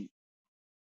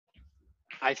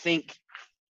 I think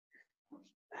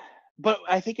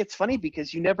it's funny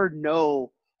because you never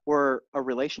know where a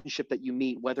relationship that you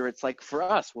meet, whether it's like for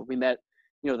us, where we met,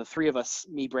 the three of us,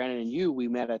 me, Brandon, and you, we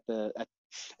met at that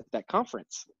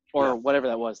conference or whatever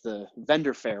that was, the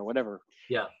vendor fair, whatever.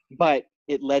 Yeah. But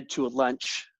it led to a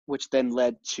lunch, which then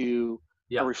led to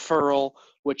a referral,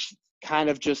 which kind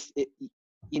of just,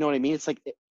 you know what I mean? It's like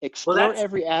explore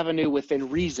every avenue within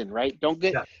reason, right? Don't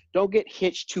get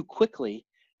hitched too quickly,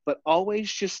 but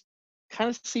always just kind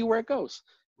of see where it goes.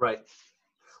 Right.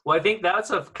 Well, I think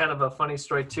that's a kind of a funny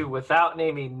story too. Without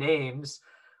naming names,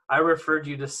 I referred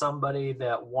you to somebody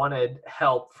that wanted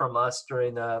help from us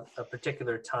during a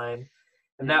particular time.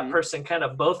 And that person kind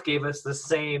of both gave us the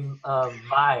same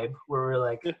vibe where we're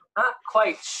like, not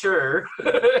quite sure,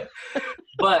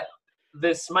 but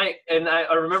this might, and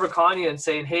I remember calling you and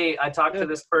saying, hey, I talked to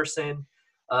this person.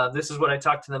 This is what I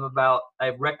talked to them about. I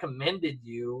recommended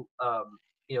you,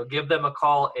 give them a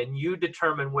call and you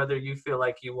determine whether you feel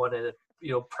like you want to,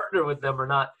 partner with them or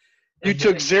not. You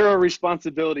took zero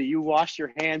responsibility. You washed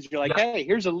your hands. You're like, hey,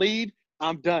 here's a lead.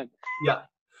 I'm done. Yeah.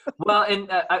 Well, and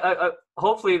I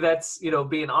hopefully that's,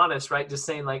 being honest, right? Just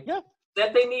saying like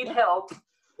that they need help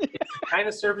it's the kind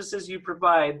of services you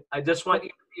provide. I just want you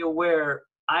to be aware.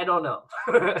 I don't know.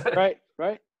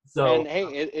 Right. So, and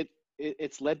hey,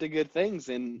 it's led to good things,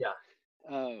 and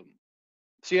so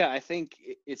yeah, I think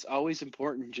it's always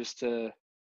important just to.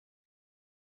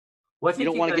 well, You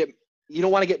don't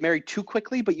want to get married too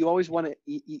quickly, but you always want to.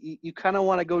 You kind of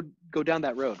want to go down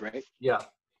that road, right? Yeah.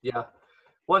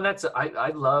 Well,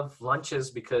 I love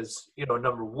lunches because,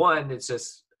 number one, it's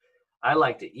just, I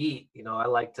like to eat, I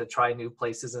like to try new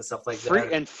places and stuff like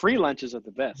that. And free lunches are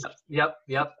the best. Yep.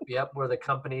 Where the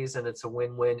companies, and it's a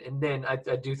win-win. And then I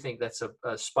do think that's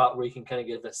a spot where you can kind of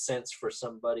get a sense for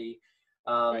somebody,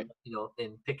 Right.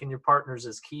 And picking your partners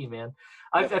is key, man.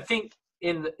 I think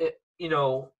in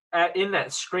that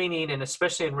screening, and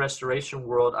especially in restoration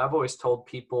world, I've always told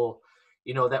people,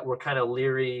 that were kind of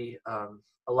leery.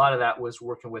 A lot of that was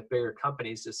working with bigger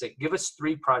companies to say, give us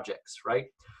 3 projects, right?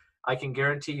 I can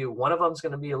guarantee you one of them's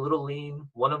going to be a little lean,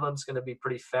 one of them's going to be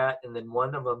pretty fat, and then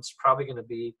one of them's probably going to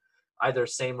be either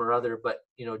same or other. But,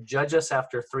 judge us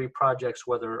after 3 projects,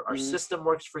 whether our system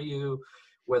works for you,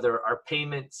 whether our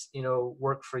payments,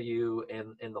 work for you,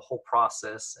 and the whole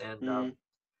process.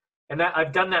 And that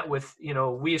I've done that with,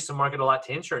 we used to market a lot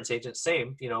to insurance agents.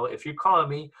 Same, if you're calling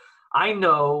me, I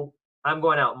know I'm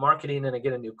going out marketing and I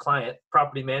get a new client.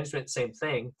 Property management, same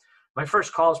thing. My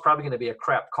first call is probably going to be a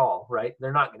crap call, right?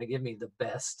 They're not going to give me the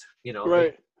best,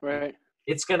 Right.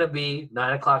 It's going to be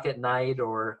 9:00 at night,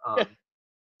 or,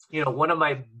 one of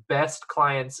my best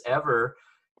clients ever,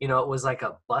 it was like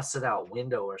a busted out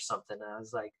window or something. And I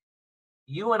was like,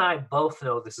 you and I both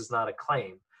know this is not a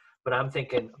claim, but I'm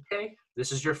thinking, okay,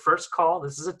 this is your first call.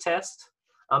 This is a test.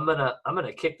 I'm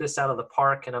gonna kick this out of the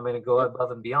park, and I'm gonna go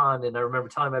above and beyond. And I remember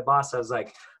telling my boss, I was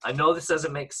like, I know this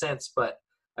doesn't make sense, but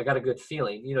I got a good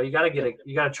feeling. You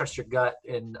gotta trust your gut,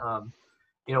 and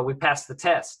we passed the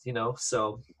test.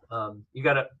 So you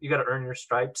gotta earn your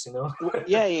stripes.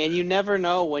 Yeah, and you never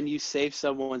know when you save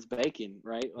someone's bacon,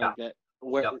 right? Like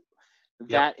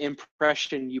that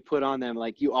impression you put on them,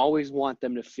 like you always want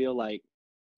them to feel like,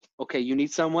 okay, you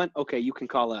need someone, okay, you can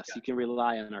call us. You can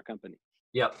rely on our company.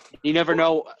 Yep. You never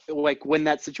know, like, when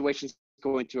that situation's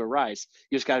going to arise.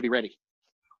 You just got to be ready.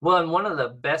 Well, and one of the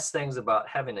best things about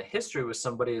having a history with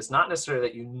somebody is not necessarily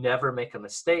that you never make a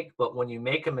mistake, but when you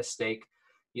make a mistake,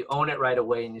 you own it right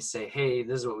away and you say, hey,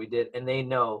 this is what we did. And they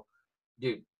know,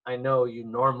 dude, I know you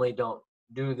normally don't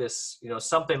do this.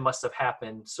 Something must have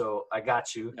happened. So I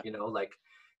got you, like,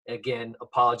 again,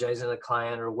 apologizing to the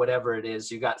client or whatever it is.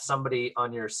 You got somebody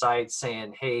on your side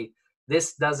saying, hey,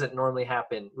 this doesn't normally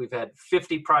happen. We've had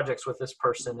 50 projects with this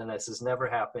person and this has never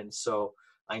happened. So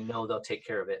I know they'll take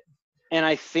care of it. And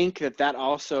I think that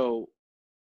also,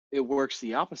 it works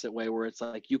the opposite way, where it's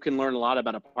like you can learn a lot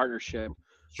about a partnership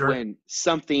when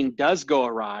something does go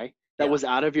awry that was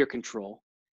out of your control.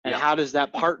 And how does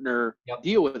that partner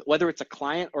deal with it, whether it's a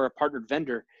client or a partnered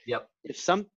vendor? Yep. If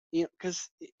because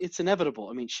it's inevitable.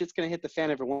 I mean, shit's going to hit the fan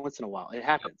every once in a while. It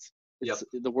happens. It's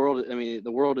the world. I mean,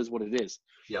 the world is what it is.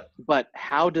 Yep. But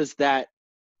how does that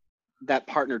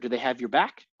partner, do they have your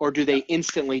back, or do they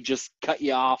instantly just cut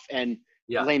you off and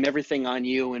blame everything on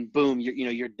you, and boom,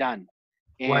 you're done?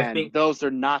 And those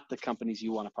are not the companies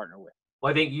you want to partner with.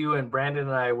 Well, I think you and Brandon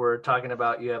and I were talking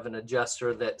about, you have an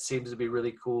adjuster that seems to be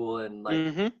really cool, and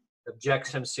like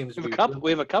objection seems to be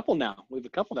we have a couple now. We have a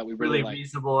couple that we really like.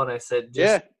 Reasonable. And I said,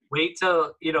 just wait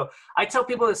till, I tell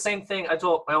people the same thing. I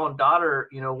told my own daughter,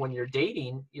 when you're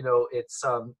dating, it's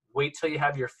wait till you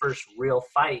have your first real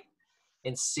fight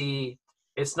and see.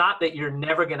 It's not that you're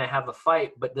never going to have a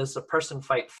fight, but does the person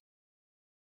fight?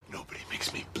 Nobody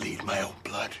makes me bleed my own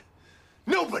blood.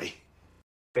 Nobody.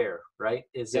 Fair, right?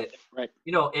 Is it right?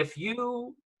 If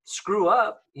you screw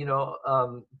up,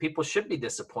 people should be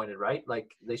disappointed, right?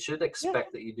 Like they should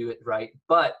expect that you do it right.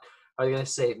 But are they going to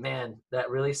say, man, that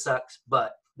really sucks,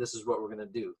 but this is what we're going to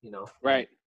do, Right.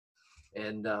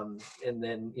 And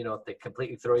then, if they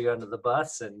completely throw you under the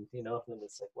bus, and, then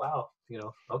it's like, wow,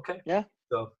 okay. Yeah.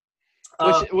 So,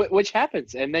 which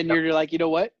happens. And then you're like, you know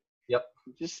what? Yep.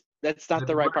 That's not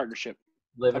the right partnership.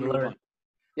 Live and learn.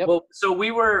 Yep. Well, so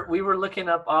we were looking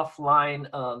up offline.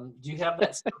 Do you have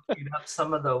that queued up?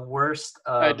 Some of the worst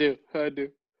I do.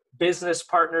 business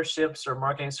partnerships or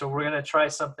marketing. So we're going to try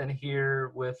something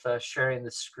here with sharing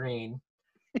the screen.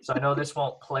 So I know this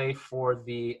won't play for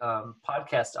the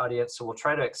podcast audience, so we'll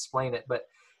try to explain it. But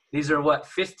these are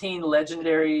 15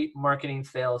 legendary marketing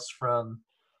fails from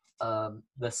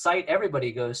the site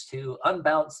everybody goes to,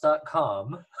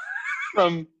 unbounce.com.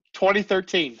 From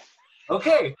 2013.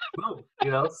 Okay. Boom.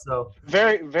 So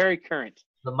very, very current.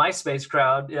 The MySpace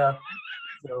crowd. Yeah.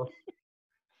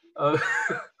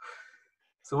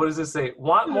 So So what does this say?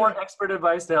 Want more expert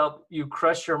advice to help you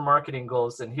crush your marketing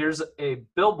goals? And here's a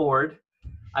billboard.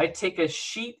 I take a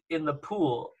sheet in the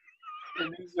pool.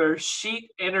 And these are sheet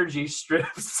energy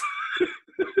strips.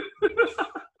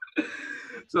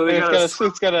 So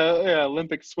it's got a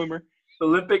Olympic swimmer.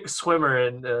 Olympic swimmer,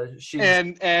 and she's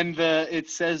it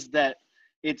says that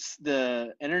it's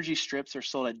the energy strips are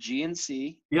sold at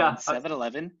GNC and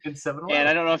 7-Eleven. In 7-Eleven. And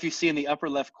I don't know if you see in the upper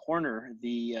left corner,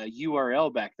 the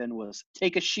URL back then was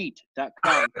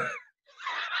takeasheet.com.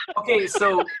 Okay,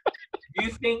 so do you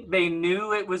think they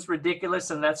knew it was ridiculous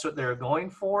and that's what they were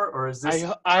going for, or is this?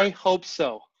 I hope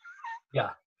so. Yeah.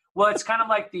 Well, it's kind of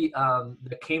like the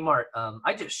Kmart.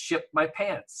 I just shipped my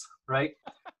pants, right?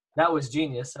 That was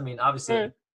genius. I mean, obviously,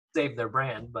 it saved their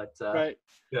brand, but right.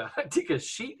 Yeah, I take a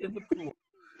sheet in the pool.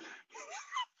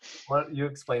 Why don't you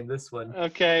explain this one?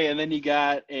 Okay, and then you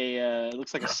got it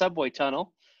looks like a subway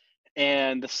tunnel,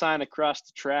 and the sign across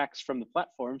the tracks from the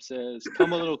platform says,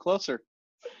 "Come a little closer."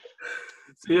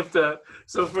 So you have to.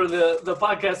 So for the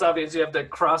podcast audience, you have to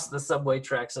cross the subway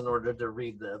tracks in order to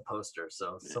read the poster.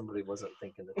 So somebody wasn't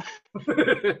thinking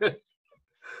it.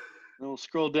 We'll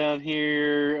scroll down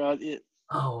here.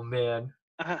 Oh man,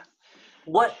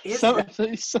 what is some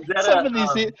that? Some of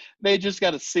these they just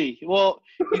got to see. Well,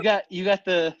 you got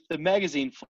the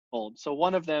magazine fold. So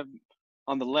one of them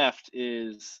on the left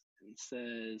it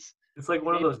says it's like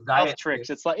one of those diet tricks.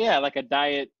 It's like like a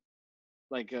diet.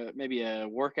 Like maybe a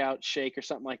workout shake or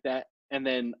something like that, and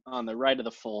then on the right of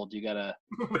the fold, you got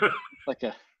like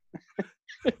a.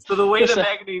 So the way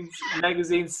the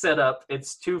magazine's set up,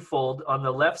 it's twofold. On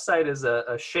the left side is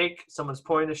a shake. Someone's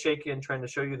pouring a shake in, trying to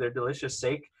show you their delicious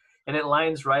shake, and it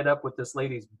lines right up with this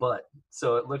lady's butt.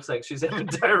 So it looks like she's having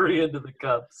diarrhea into the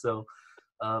cup. So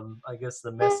I guess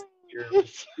the message here, 2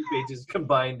 pages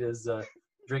combined is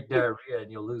drink diarrhea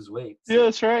and you'll lose weight. So, yeah,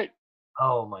 that's right.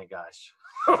 Oh my gosh.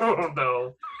 Oh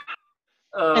no!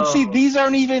 And see, these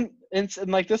aren't even, and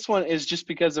like this one is just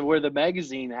because of where the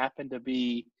magazine happened to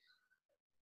be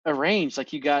arranged.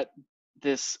 Like you got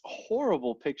this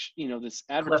horrible picture, this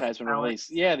advertisement release.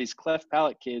 Yeah, these cleft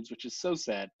palate kids, which is so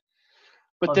sad.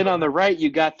 But then on the right, you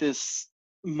got this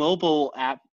mobile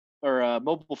app or a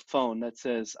mobile phone that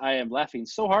says, "I am laughing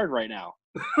so hard right now."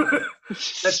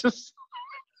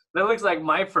 That looks like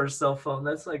my first cell phone.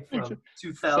 That's like from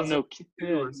 2000.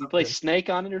 You play Snake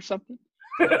on it or something?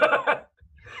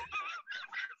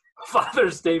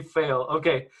 Father's Day fail.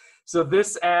 Okay, so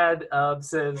this ad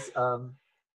says,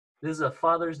 this is a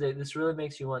Father's Day. This really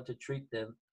makes you want to treat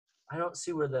them. I don't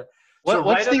see where the...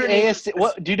 What's the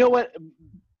ASD? Do you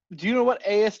know what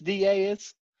ASDA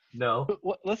is? No.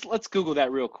 Let's Google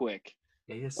that real quick.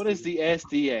 ASDA. What is the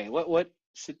ASDA?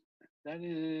 That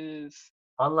is...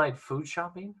 Online food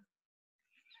shopping?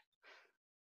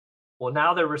 Well,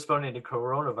 now they're responding to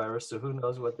coronavirus, so who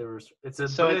knows what they were. It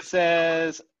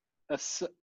says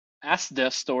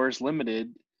Asda Stores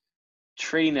Limited,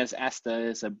 trading as Asda,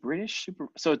 is a British super.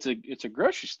 So it's a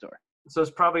grocery store. So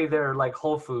it's probably their like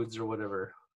Whole Foods or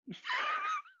whatever.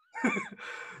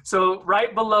 So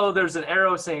right below there's an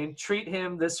arrow saying treat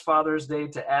him this Father's Day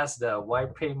to Asda. Why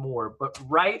pay more? But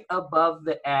right above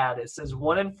the ad it says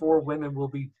 1 in 4 women will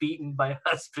be beaten by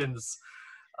husbands.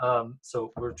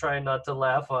 So we're trying not to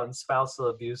laugh on spousal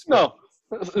abuse. No,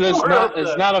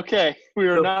 it's not okay. We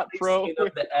are not pro.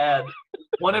 Of the ad,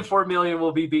 1 in 4 million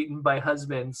will be beaten by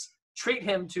husbands. Treat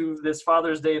him to this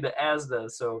Father's Day to Asda.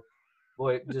 So,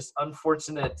 boy, just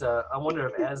unfortunate. I wonder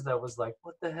if Asda was like,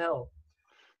 what the hell?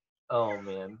 Oh,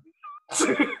 man.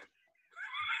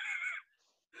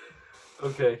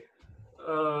 Okay.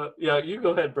 Yeah, you go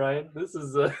ahead, Brian. This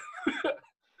is... We're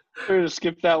going to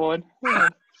skip that one.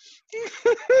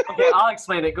 Okay, I'll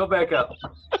explain it. Go back up.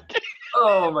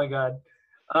 Oh, my God.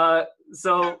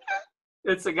 So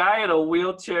it's a guy in a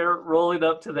wheelchair rolling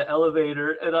up to the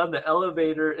elevator, and on the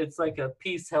elevator, it's like a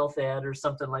Peace Health ad or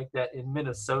something like that in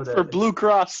Minnesota. For Blue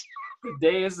Cross.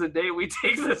 Today is the day we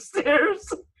take the stairs.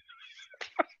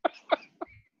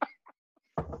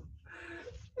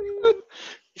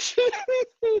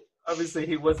 Obviously,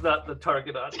 he was not the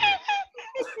target audience.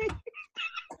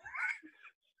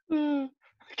 This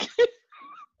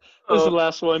is the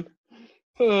last one.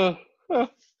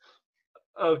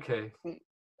 Okay.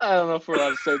 I don't know if we're allowed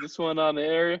to say this one on the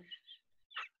air.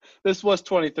 This was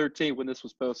 2013 when this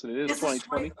was posted. It is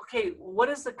 2020. Okay, what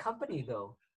is the company,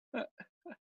 though?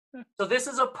 So this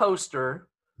is a poster.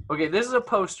 Okay, this is a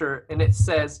poster, and it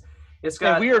says... It's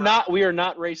got, we are not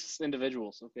racist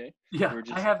individuals, okay? Yeah, we're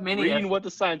just I have many. Reading what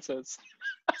the sign says.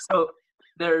 So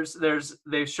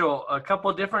they show a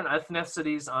couple different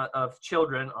ethnicities of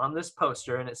children on this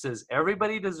poster, and it says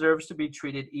everybody deserves to be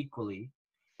treated equally,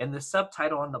 And the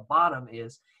subtitle on the bottom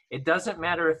is, "It doesn't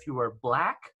matter if you are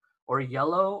black or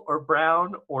yellow or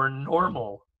brown or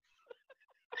normal.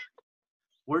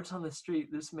 Words on the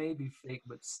street, this may be fake,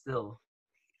 but still."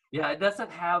 Yeah, it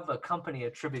doesn't have a company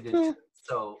attributed to it.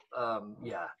 So,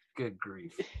 yeah, good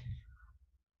grief.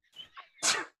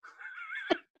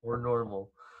 Or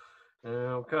normal.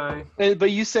 Okay.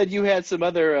 But you said you had some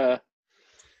other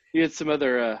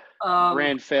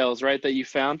brand fails, right? That you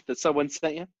found that someone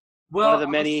sent you. Well,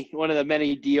 one of the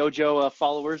many Diojo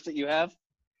followers that you have.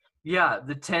 Yeah,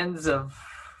 the tens of.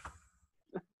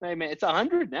 Hey man, it's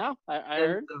 100 now. I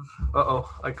heard.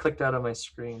 I clicked out of my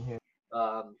screen here.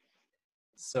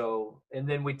 So, and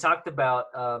then we talked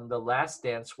about the Last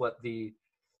Dance. What the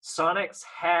Sonics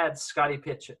had Scottie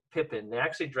Pippen. They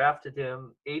actually drafted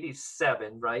him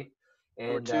 87, right?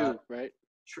 And right?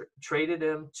 Traded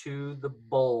him to the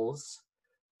Bulls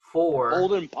for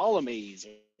Olden Polynice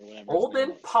or whatever.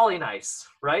 Olden Polynice,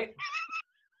 right?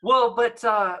 Well, but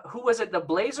who was it? The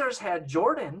Blazers had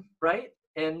Jordan, right?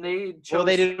 And they chose. Well,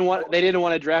 they didn't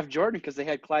want to draft Jordan because they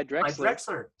had Clyde Drexler. Clyde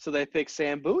Drexler. So they picked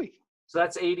Sam Bowie. So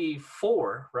that's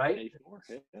 84, right? 84.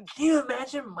 Yeah. Can you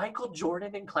imagine Michael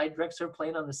Jordan and Clyde Drexler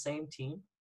playing on the same team?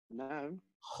 No.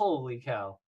 Holy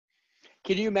cow.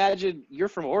 Can you imagine? You're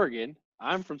from Oregon.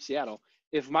 I'm from Seattle.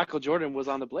 If Michael Jordan was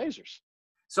on the Blazers.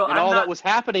 So that was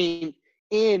happening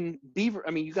in Beaver.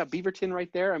 I mean, you got Beaverton right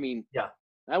there. I mean, yeah,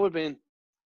 that would have been.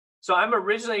 So I'm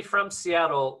originally from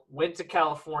Seattle, went to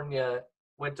California,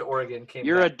 went to Oregon, came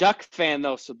You're back. a Duck fan,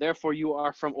 though, so therefore you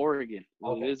are from Oregon.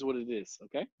 Okay. It is what it is,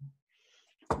 okay?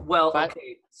 Well,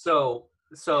 okay. So,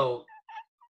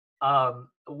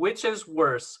 which is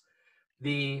worse?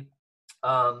 The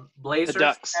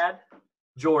Blazers had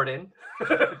Jordan.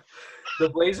 The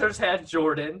Blazers had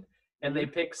Jordan, and they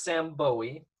picked Sam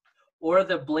Bowie. Or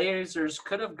the Blazers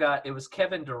could have got, it was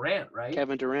Kevin Durant, right?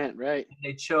 Kevin Durant, right.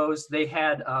 And they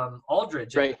had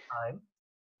Aldridge at the time.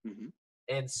 Mm-hmm.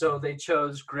 And so they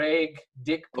chose Greg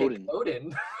Dick Pick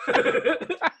Oden.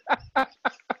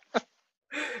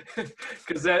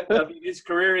 Because his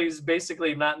career, he's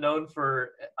basically not known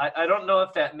for. I don't know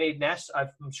if that made national.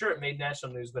 I'm sure it made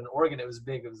national news, but in Oregon it was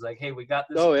big. It was like, hey, we got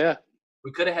this. Oh yeah.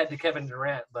 We could have had the Kevin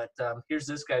Durant, but here's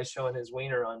this guy showing his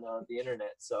wiener on the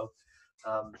internet. So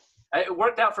it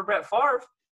worked out for Brett Favre.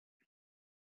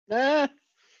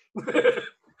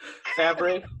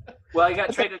 Favre. Well, he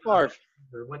got traded. Favre.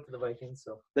 Or went to the Vikings.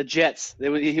 So the Jets.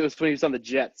 He was on the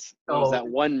Jets. It was that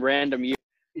one random year.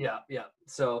 Yeah.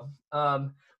 So,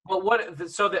 so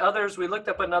the others, we looked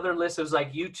up another list. It was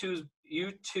like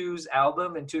U2's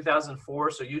album in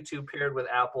 2004. So U2 paired with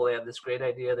Apple. They had this great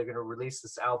idea. They're going to release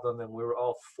this album, and we were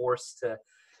all forced to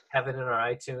have it in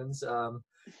our iTunes.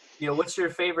 What's your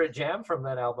favorite jam from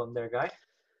that album there, Guy?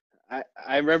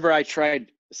 I remember I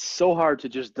tried so hard to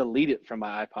just delete it from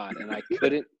my iPod, and I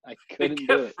couldn't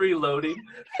do it. Reloading.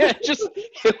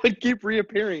 It would keep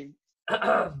reappearing.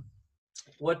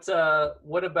 What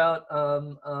about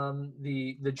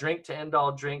the drink to end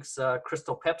all drinks,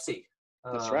 Crystal Pepsi?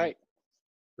 That's right.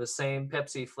 The same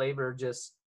Pepsi flavor,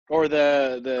 just or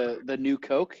the new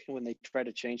Coke when they try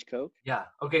to change Coke. Yeah.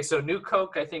 Okay. So new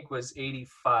Coke, I think, was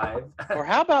 85. Or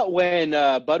how about when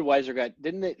Budweiser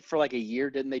didn't they for like a year?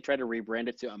 Didn't they try to rebrand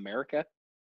it to America?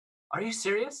 Are you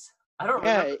serious? I don't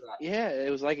remember that. Yeah,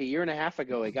 it was like a year and a half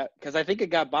ago. Because I think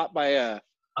it got bought by a.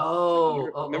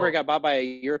 Remember it got bought by a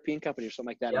European company or something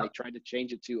like that, and they tried to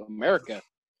change it to America.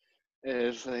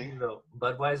 It's like,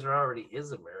 Budweiser already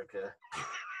is America.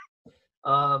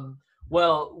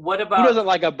 Well, what about? Who doesn't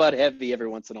like a Bud Heavy every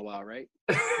once in a while, right?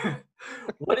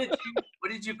 What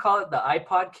did you call it? The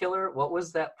iPod killer? What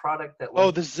was that product that was?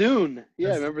 Oh, the Zune.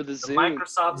 Yeah, I remember the Zune.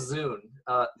 Microsoft Zune.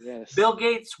 Yes. Bill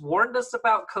Gates warned us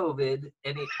about COVID,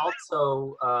 and he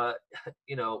also,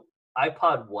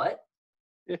 iPod what?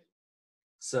 Yeah.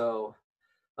 So,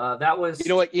 that was.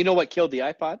 You know what killed the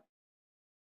iPod?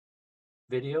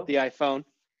 Video. The iPhone.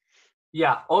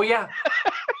 Yeah. Oh yeah.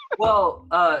 Well,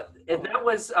 and that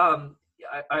was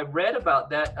I read about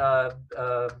that.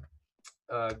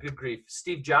 Good grief,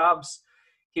 Steve Jobs.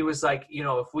 He was like,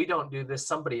 if we don't do this,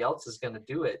 somebody else is going to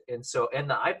do it. And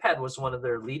the iPad was one of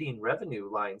their leading revenue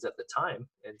lines at the time.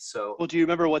 And so. Well, do you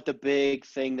remember what the big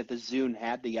thing that the Zune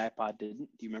had, the iPod didn't?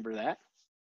 Do you remember that?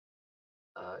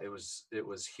 It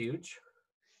was huge.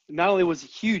 Not only was it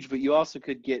huge, but you also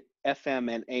could get FM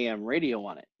and AM radio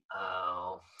on it.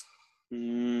 Oh.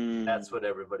 That's what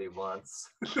everybody wants.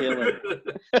 Killer.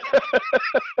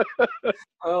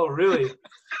 Oh, really?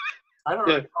 I don't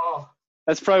recall.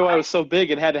 That's probably why it was so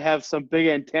big. It had to have some big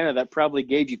antenna that probably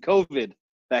gave you COVID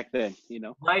back then,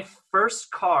 My first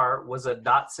car was a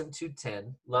Datsun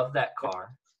 210. Loved that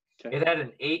car. Okay. It had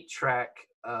an 8-track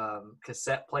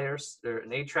cassette players or an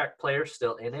 8-track player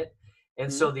still in it.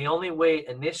 And so the only way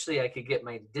initially I could get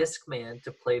my Discman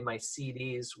to play my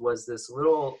CDs was this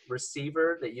little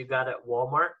receiver that you got at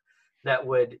Walmart that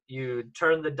you'd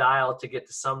turn the dial to get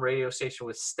to some radio station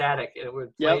with static, and it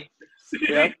would play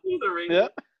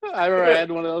Yep. I remember I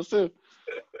had one of those too.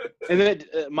 And then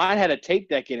mine had a tape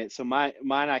deck in it, so mine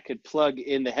I could plug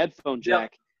in the headphone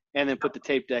jack and then put the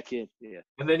tape deck in. Yeah.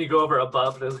 And then you go over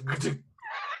above, and and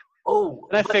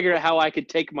I figured out how I could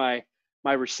take my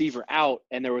receiver out,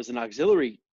 and there was an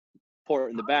auxiliary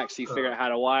port in the back, so you figure out how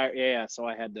to wire. Yeah, so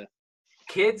I had to.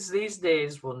 Kids these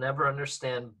days will never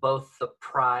understand both the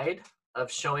pride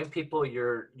of showing people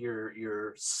your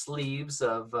sleeves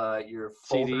of your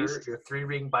folder, CDs. your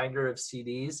 3-ring binder of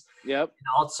CDs. Yep. And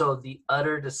also the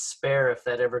utter despair if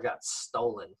that ever got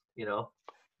stolen,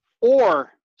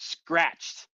 Or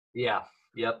scratched. Yeah.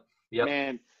 Yep.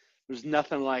 Man, there's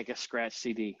nothing like a scratch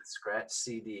CD. Scratch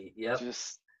CD. Yep.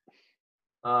 Just.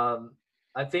 I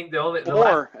think the only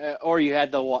or you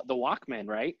had the Walkman,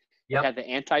 right? Yep. You had the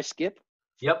anti-skip.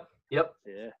 Yep.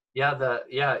 Yeah.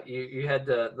 You had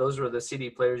those were the CD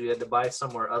players you had to buy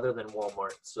somewhere other than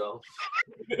Walmart. So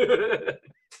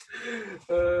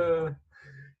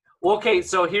okay,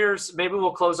 so maybe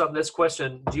we'll close on this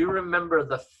question. Do you remember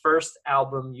the first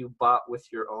album you bought with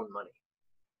your own money?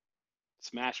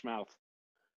 Smash Mouth.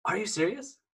 Are you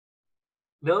serious?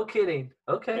 No kidding.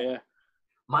 Okay. Yeah.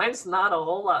 Mine's not a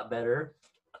whole lot better.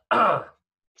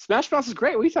 Smash Mouth is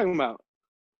great. What are you talking about?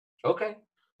 Okay.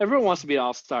 Everyone wants to be an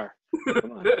all-star.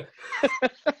 Come on.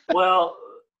 Well,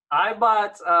 I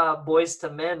bought Boyz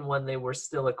II Men when they were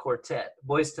still a quartet.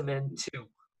 Boyz II Men 2.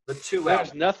 The 2 There's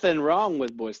album. nothing wrong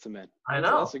with Boyz II Men. I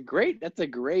know. That's a great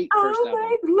first I'll album.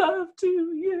 make love to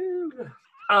you.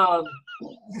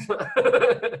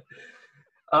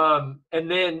 And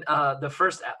then the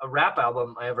first rap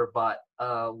album I ever bought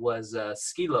was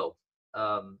Skee-Lo.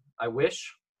 I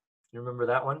Wish. You remember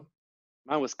that one?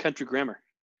 Mine was Country Grammar,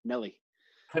 Nelly.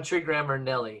 Country Grammar,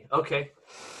 Nelly. Okay.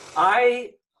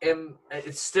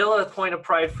 It's still a point of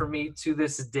pride for me to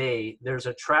this day. There's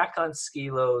a track on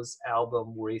Skee-Lo's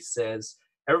album where he says,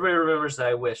 everybody remembers that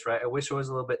I Wish, right? I wish I was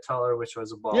a little bit taller. I wish I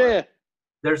was a baller. Yeah.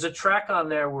 There's a track on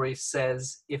there where he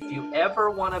says, if you ever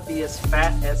want to be as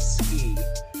fat as Ski,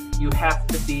 you have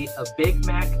to be a Big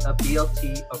Mac, a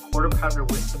BLT, a quarter pounder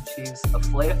with some cheese, a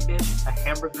fillet of fish, a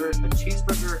hamburger, a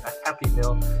cheeseburger, a Happy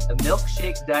Meal, a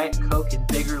milkshake, Diet Coke in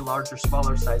bigger, larger,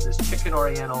 smaller sizes, chicken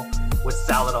Oriental with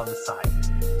salad on the side.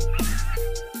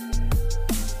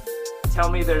 Tell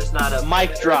me there's not a...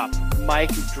 Mic drop.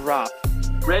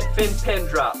 Redfin pen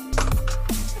drop.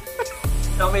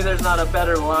 Tell me there's not a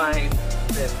better line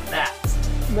than that.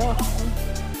 No.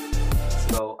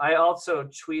 So I also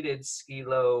tweeted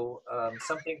Skee-Lo.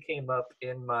 Something came up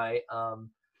in my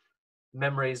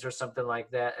memories or something like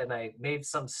that, and I made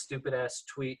some stupid ass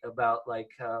tweet about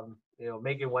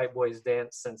making white boys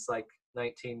dance since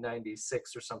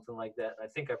 1996 or something like that. And I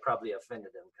think I probably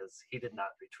offended him because he did not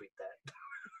retweet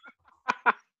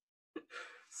that.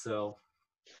 So,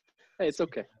 hey, it's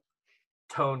okay.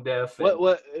 Tone deaf.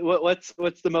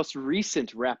 What's the most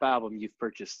recent rap album you've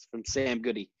purchased from Sam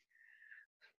Goody?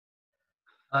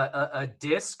 A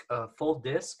disc, a full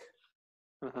disc.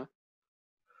 Uh-huh.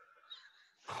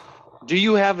 Do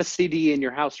you have a CD in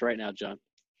your house right now, John?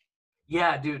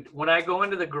 Yeah, dude. When I go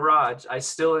into the garage, I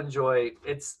still enjoy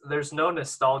there's no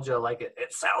nostalgia like it.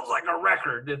 It sounds like a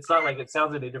record. It's not like it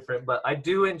sounds any different, but I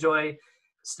do enjoy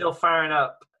still firing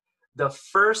up the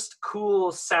first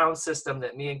cool sound system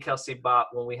that me and Kelsey bought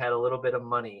when we had a little bit of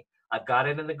money. I've got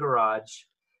it in the garage,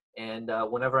 and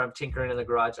whenever I'm tinkering in the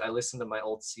garage, I listen to my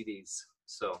old CDs.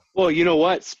 So. Well, you know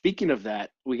what? Speaking of that,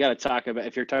 we got to talk about,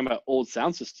 if you're talking about old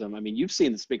sound system, I mean, you've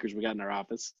seen the speakers we got in our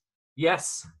office.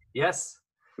 Yes.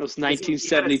 Those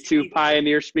 1972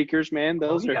 Pioneer speakers, man.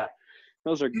 Those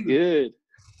are good.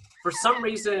 For some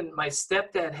reason, my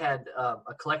stepdad had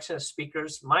a collection of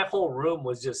speakers. My whole room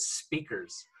was just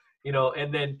speakers,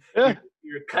 and then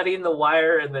you're cutting the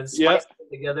wire and then splicing them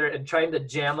together and trying to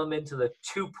jam them into the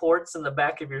 2 ports in the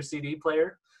back of your CD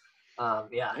player.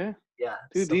 Yeah.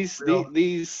 Dude, these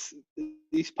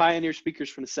Pioneer speakers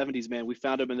from the 70s, man, we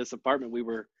found them in this apartment we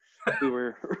were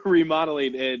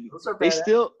remodeling, and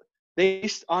they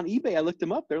on eBay, I looked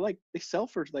them up. They sell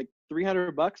for $300,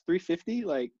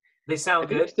 $350. They sound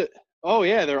good. Oh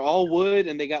yeah, they're all wood,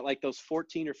 and they got those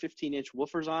 14 or 15-inch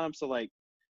woofers on them. So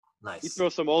nice. You throw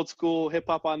some old school hip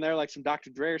hop on there, like some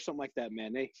Dr. Dre or something like that,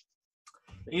 man.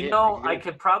 I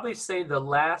could probably say the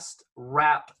last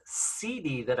rap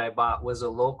CD that I bought was a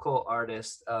local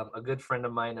artist, a good friend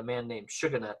of mine, a man named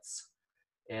Sugar Nuts.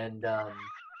 And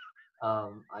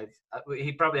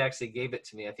He probably actually gave it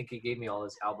to me. I think he gave me all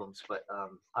his albums, but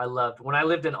I loved when I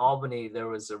lived in Albany. There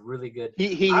was a really good.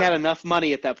 He had enough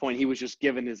money at that point. He was just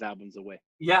giving his albums away.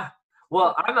 Yeah,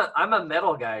 well, I'm a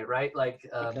metal guy, right? Like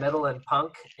metal and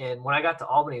punk. And when I got to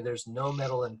Albany, there's no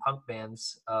metal and punk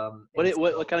bands.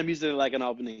 What kind of music do they like in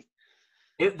Albany?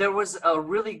 There was a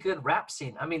really good rap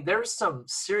scene. I mean, there's some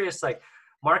serious like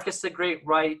Marcus the Great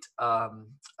Wright. I'm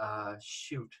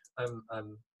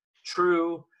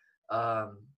True.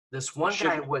 This one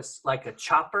guy was like a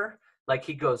chopper, like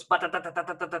he goes why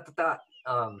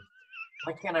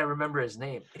can't I remember his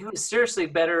name? He was seriously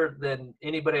better than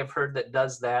anybody I've heard that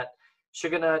does that.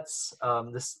 Sugar Nuts,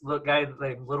 this little guy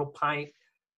named Little Pint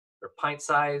or Pint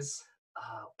Size.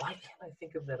 Why can't I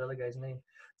think of that other guy's name?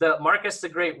 The Marcus the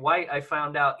Great White, I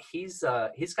found out he's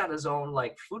got his own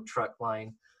like food truck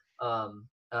line.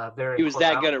 He was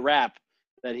that good at rap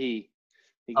that he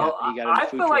got I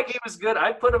feel like he was good.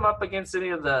 I'd put him up against any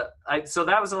of the so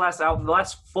that was the last album. The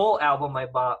last full album I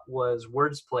bought was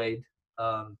Words Played.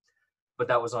 But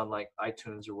that was on like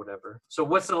iTunes or whatever. So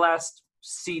what's the last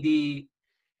CD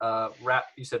rap,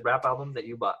 you said rap album that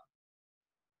you bought?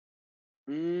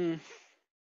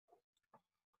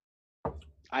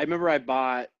 I remember I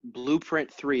bought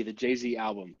Blueprint 3, the Jay-Z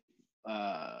album.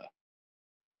 What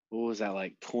was that,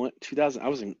 like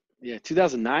 2000?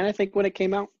 2009, I think, when it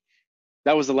came out.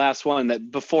 That was the last one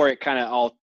that before it kind of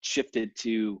all shifted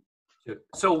to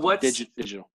so what's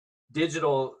digital.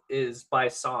 Digital is by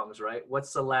songs, right?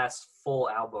 What's the last full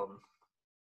album?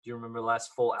 Do you remember the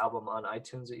last full album on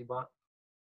iTunes that you bought?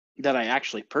 That I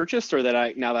actually purchased, or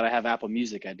now that I have Apple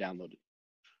Music, I downloaded?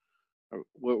 Or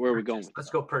where are we going?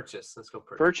 Let's go purchase.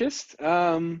 Purchased?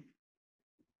 Full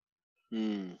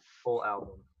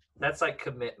album. That's like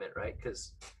commitment, right?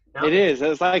 Because it is. That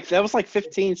was like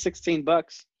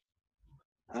 $15-$16.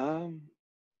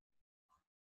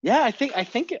 Yeah, I think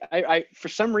I for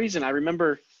some reason I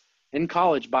remember in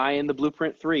college buying the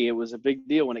Blueprint 3. It was a big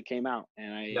deal when it came out,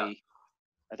 and I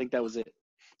think that was it.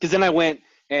 Because then I went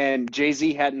and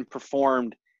Jay-Z hadn't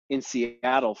performed in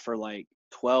Seattle for like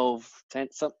 10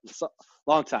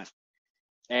 long time,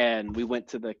 and we went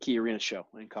to the Key Arena show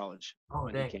in college. Oh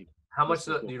dang! How much?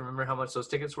 Do you remember how much those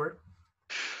tickets were?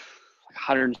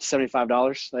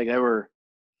 $175. Like they were.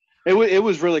 It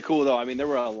was really cool though. I mean, there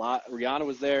were a lot. Rihanna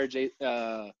was there.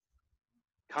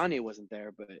 Kanye wasn't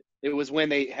there, but it was when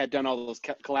they had done all those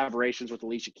collaborations with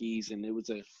Alicia Keys, and it was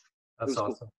That's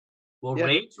awesome. Cool. Well, yeah.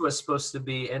 Rage was supposed to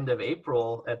be end of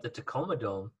April at the Tacoma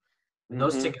Dome, and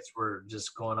those tickets were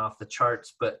just going off the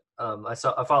charts. But I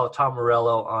follow Tom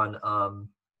Morello on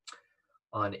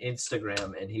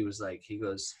Instagram, and he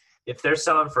goes, if they're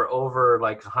selling for over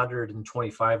like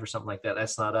 125 or something like that,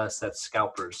 that's not us. That's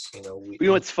scalpers. You know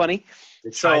what's funny?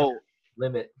 So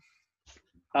limit.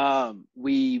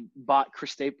 We bought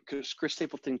Chris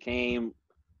Stapleton came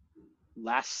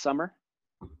last summer,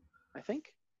 I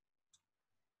think,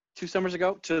 2 summers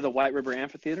ago, to the White River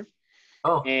Amphitheater.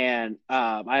 Oh. And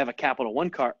I have a Capital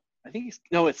One card. I think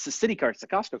it's the City card. It's the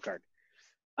Costco card.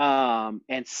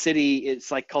 And City, it's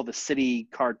like called the City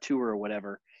Card Tour or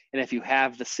whatever. And if you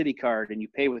have the City card and you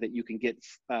pay with it, you can get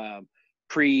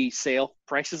pre-sale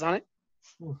prices on it.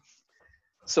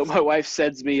 So my wife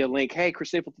sends me a link. Hey, Chris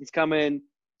Stapleton's coming.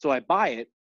 So I buy it.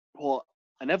 Well,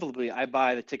 inevitably, I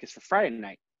buy the tickets for Friday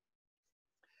night.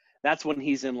 That's when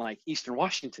he's in like Eastern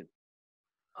Washington.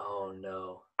 Oh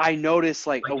no! I noticed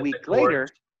like a week later.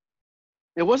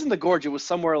 It wasn't the Gorge. It was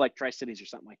somewhere like Tri-Cities or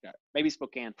something like that. Maybe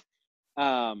Spokane.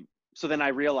 So then I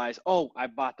realized, I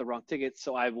bought the wrong tickets.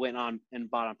 So I went on and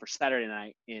bought them for Saturday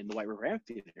night in the White River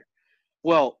Amphitheater.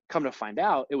 Well, come to find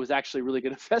out, it was actually a really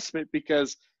good investment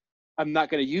because I'm not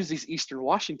going to use these Eastern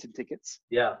Washington tickets.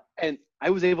 Yeah. And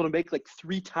I was able to make like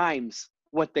 3 times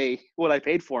what I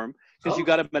paid for them because you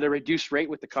got them at a reduced rate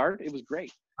with the card. It was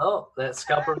great. Oh, that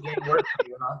scalper game worked for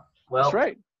you, huh? Well, that's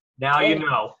right. Now you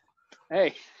know.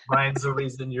 Hey. Brian's the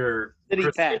reason your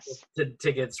City Pass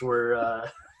tickets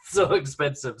were so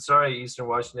expensive. Sorry, Eastern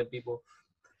Washington people.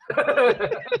 Well,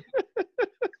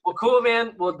 cool,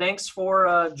 man. Well, thanks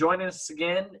for joining us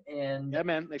again. And yeah,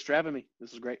 man. Thanks for having me.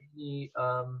 This is great.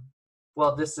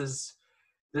 Well, this is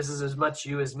as much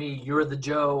you as me. You're the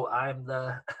Joe. I'm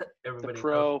the everybody. The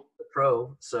pro. The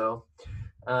pro. So,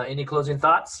 any closing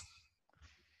thoughts?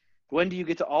 When do you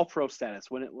get to all pro status?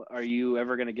 Are you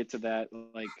ever going to get to that?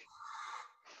 Like,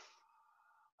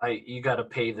 you got to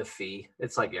pay the fee.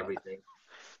 It's like everything.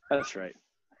 That's right.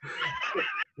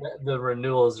 The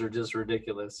renewals are just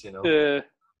ridiculous, you know.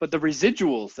 But the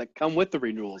residuals that come with the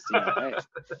renewals, hey.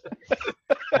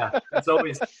 Yeah. It's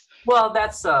always well.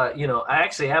 That's you know, I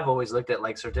actually have always looked at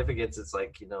like certificates. It's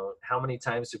like, you know, how many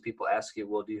times do people ask you,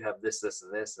 well, do you have this, this,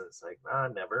 and this? And it's like,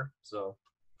 never. So,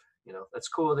 you know, that's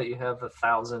cool that you have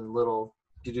 1,000 little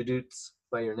doo-doo-doots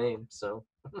by your name. So,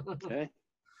 okay.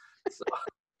 So,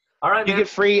 all right. Do you get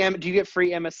free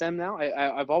MSM now?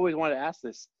 I've always wanted to ask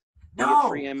this. Do you get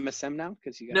free MSM now?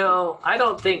 No, I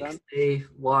don't think they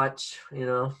watch. You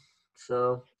know,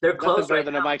 so they're closed right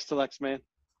now. Than a Mike's Deluxe, man.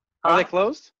 Are they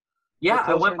closed? Yeah,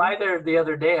 I went by there the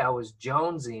other day. I was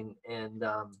jonesing, and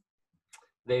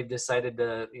they've decided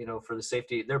to, you know, for the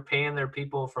safety, they're paying their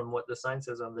people from what the sign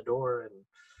says on the door, and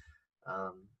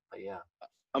but yeah,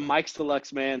 a Mike's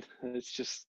Deluxe, man. It's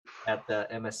just at the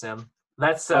MSM.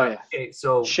 That's okay.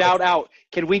 So shout out.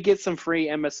 Can we get some free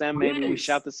MSM? Maybe we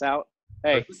shout this out.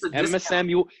 Hey, MSM,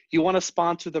 you want to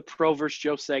sponsor the Pro vs.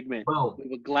 Joe segment? Boom. We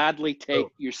would gladly take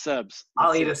your subs.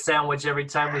 I'll eat a sandwich every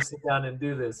time we sit down and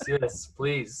do this. Yes,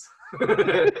 please. Look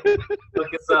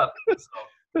us up. So.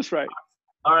 That's right.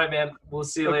 All right, man. We'll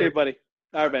see you later. Okay, buddy.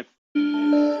 All right, man.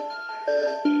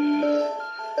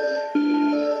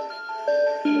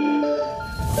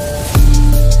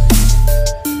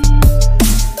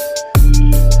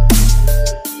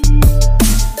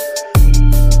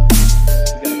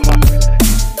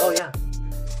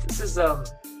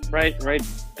 Right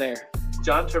there.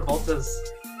 John Travolta's.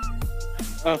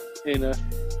 Oh, in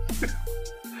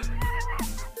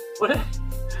What?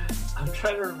 I'm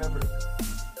trying to remember.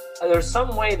 There's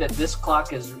some way that this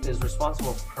clock is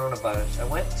responsible for coronavirus. I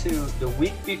went to the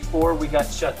week before we got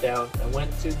shut down. I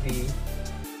went to the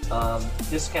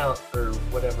discount or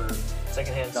whatever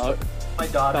secondhand store. My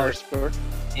daughter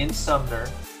in Sumner.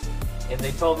 And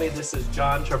they told me this is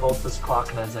John Travolta's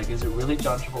clock. And I was like, is it really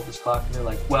John Travolta's clock? And they're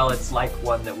like, well, it's like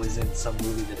one that was in some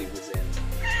movie that he was in.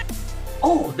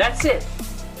 Oh, that's it.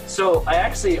 So I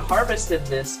actually harvested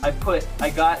this. I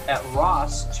got at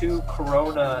Ross 2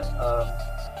 Corona,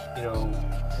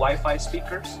 Wi-Fi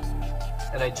speakers.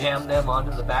 And I jammed them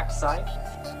onto the backside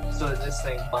so that this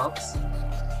thing bumps.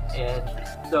 And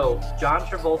so John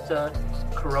Travolta,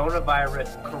 Corona,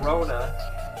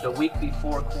 the week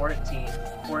before quarantine.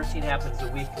 Quarantine happens a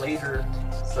week later,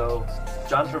 so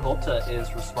John Travolta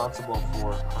is responsible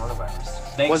for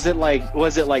coronavirus.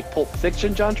 Was it like Pulp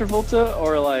Fiction John Travolta,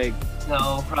 or like?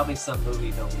 No, probably some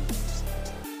movie nobody knows.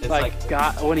 It's like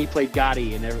when he played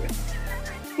Gotti and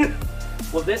everything.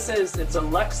 Well, it's a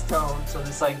Lux tone, so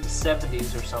it's like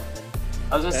 70s or something.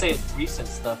 I was gonna say it's recent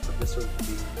stuff, but this would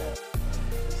be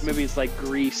maybe it's like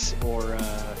Grease or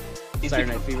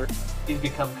Saturday Night Fever. He's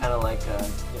become kind of like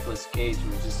Nicolas Cage,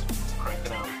 who's just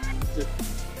cranking out.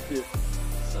 Yeah.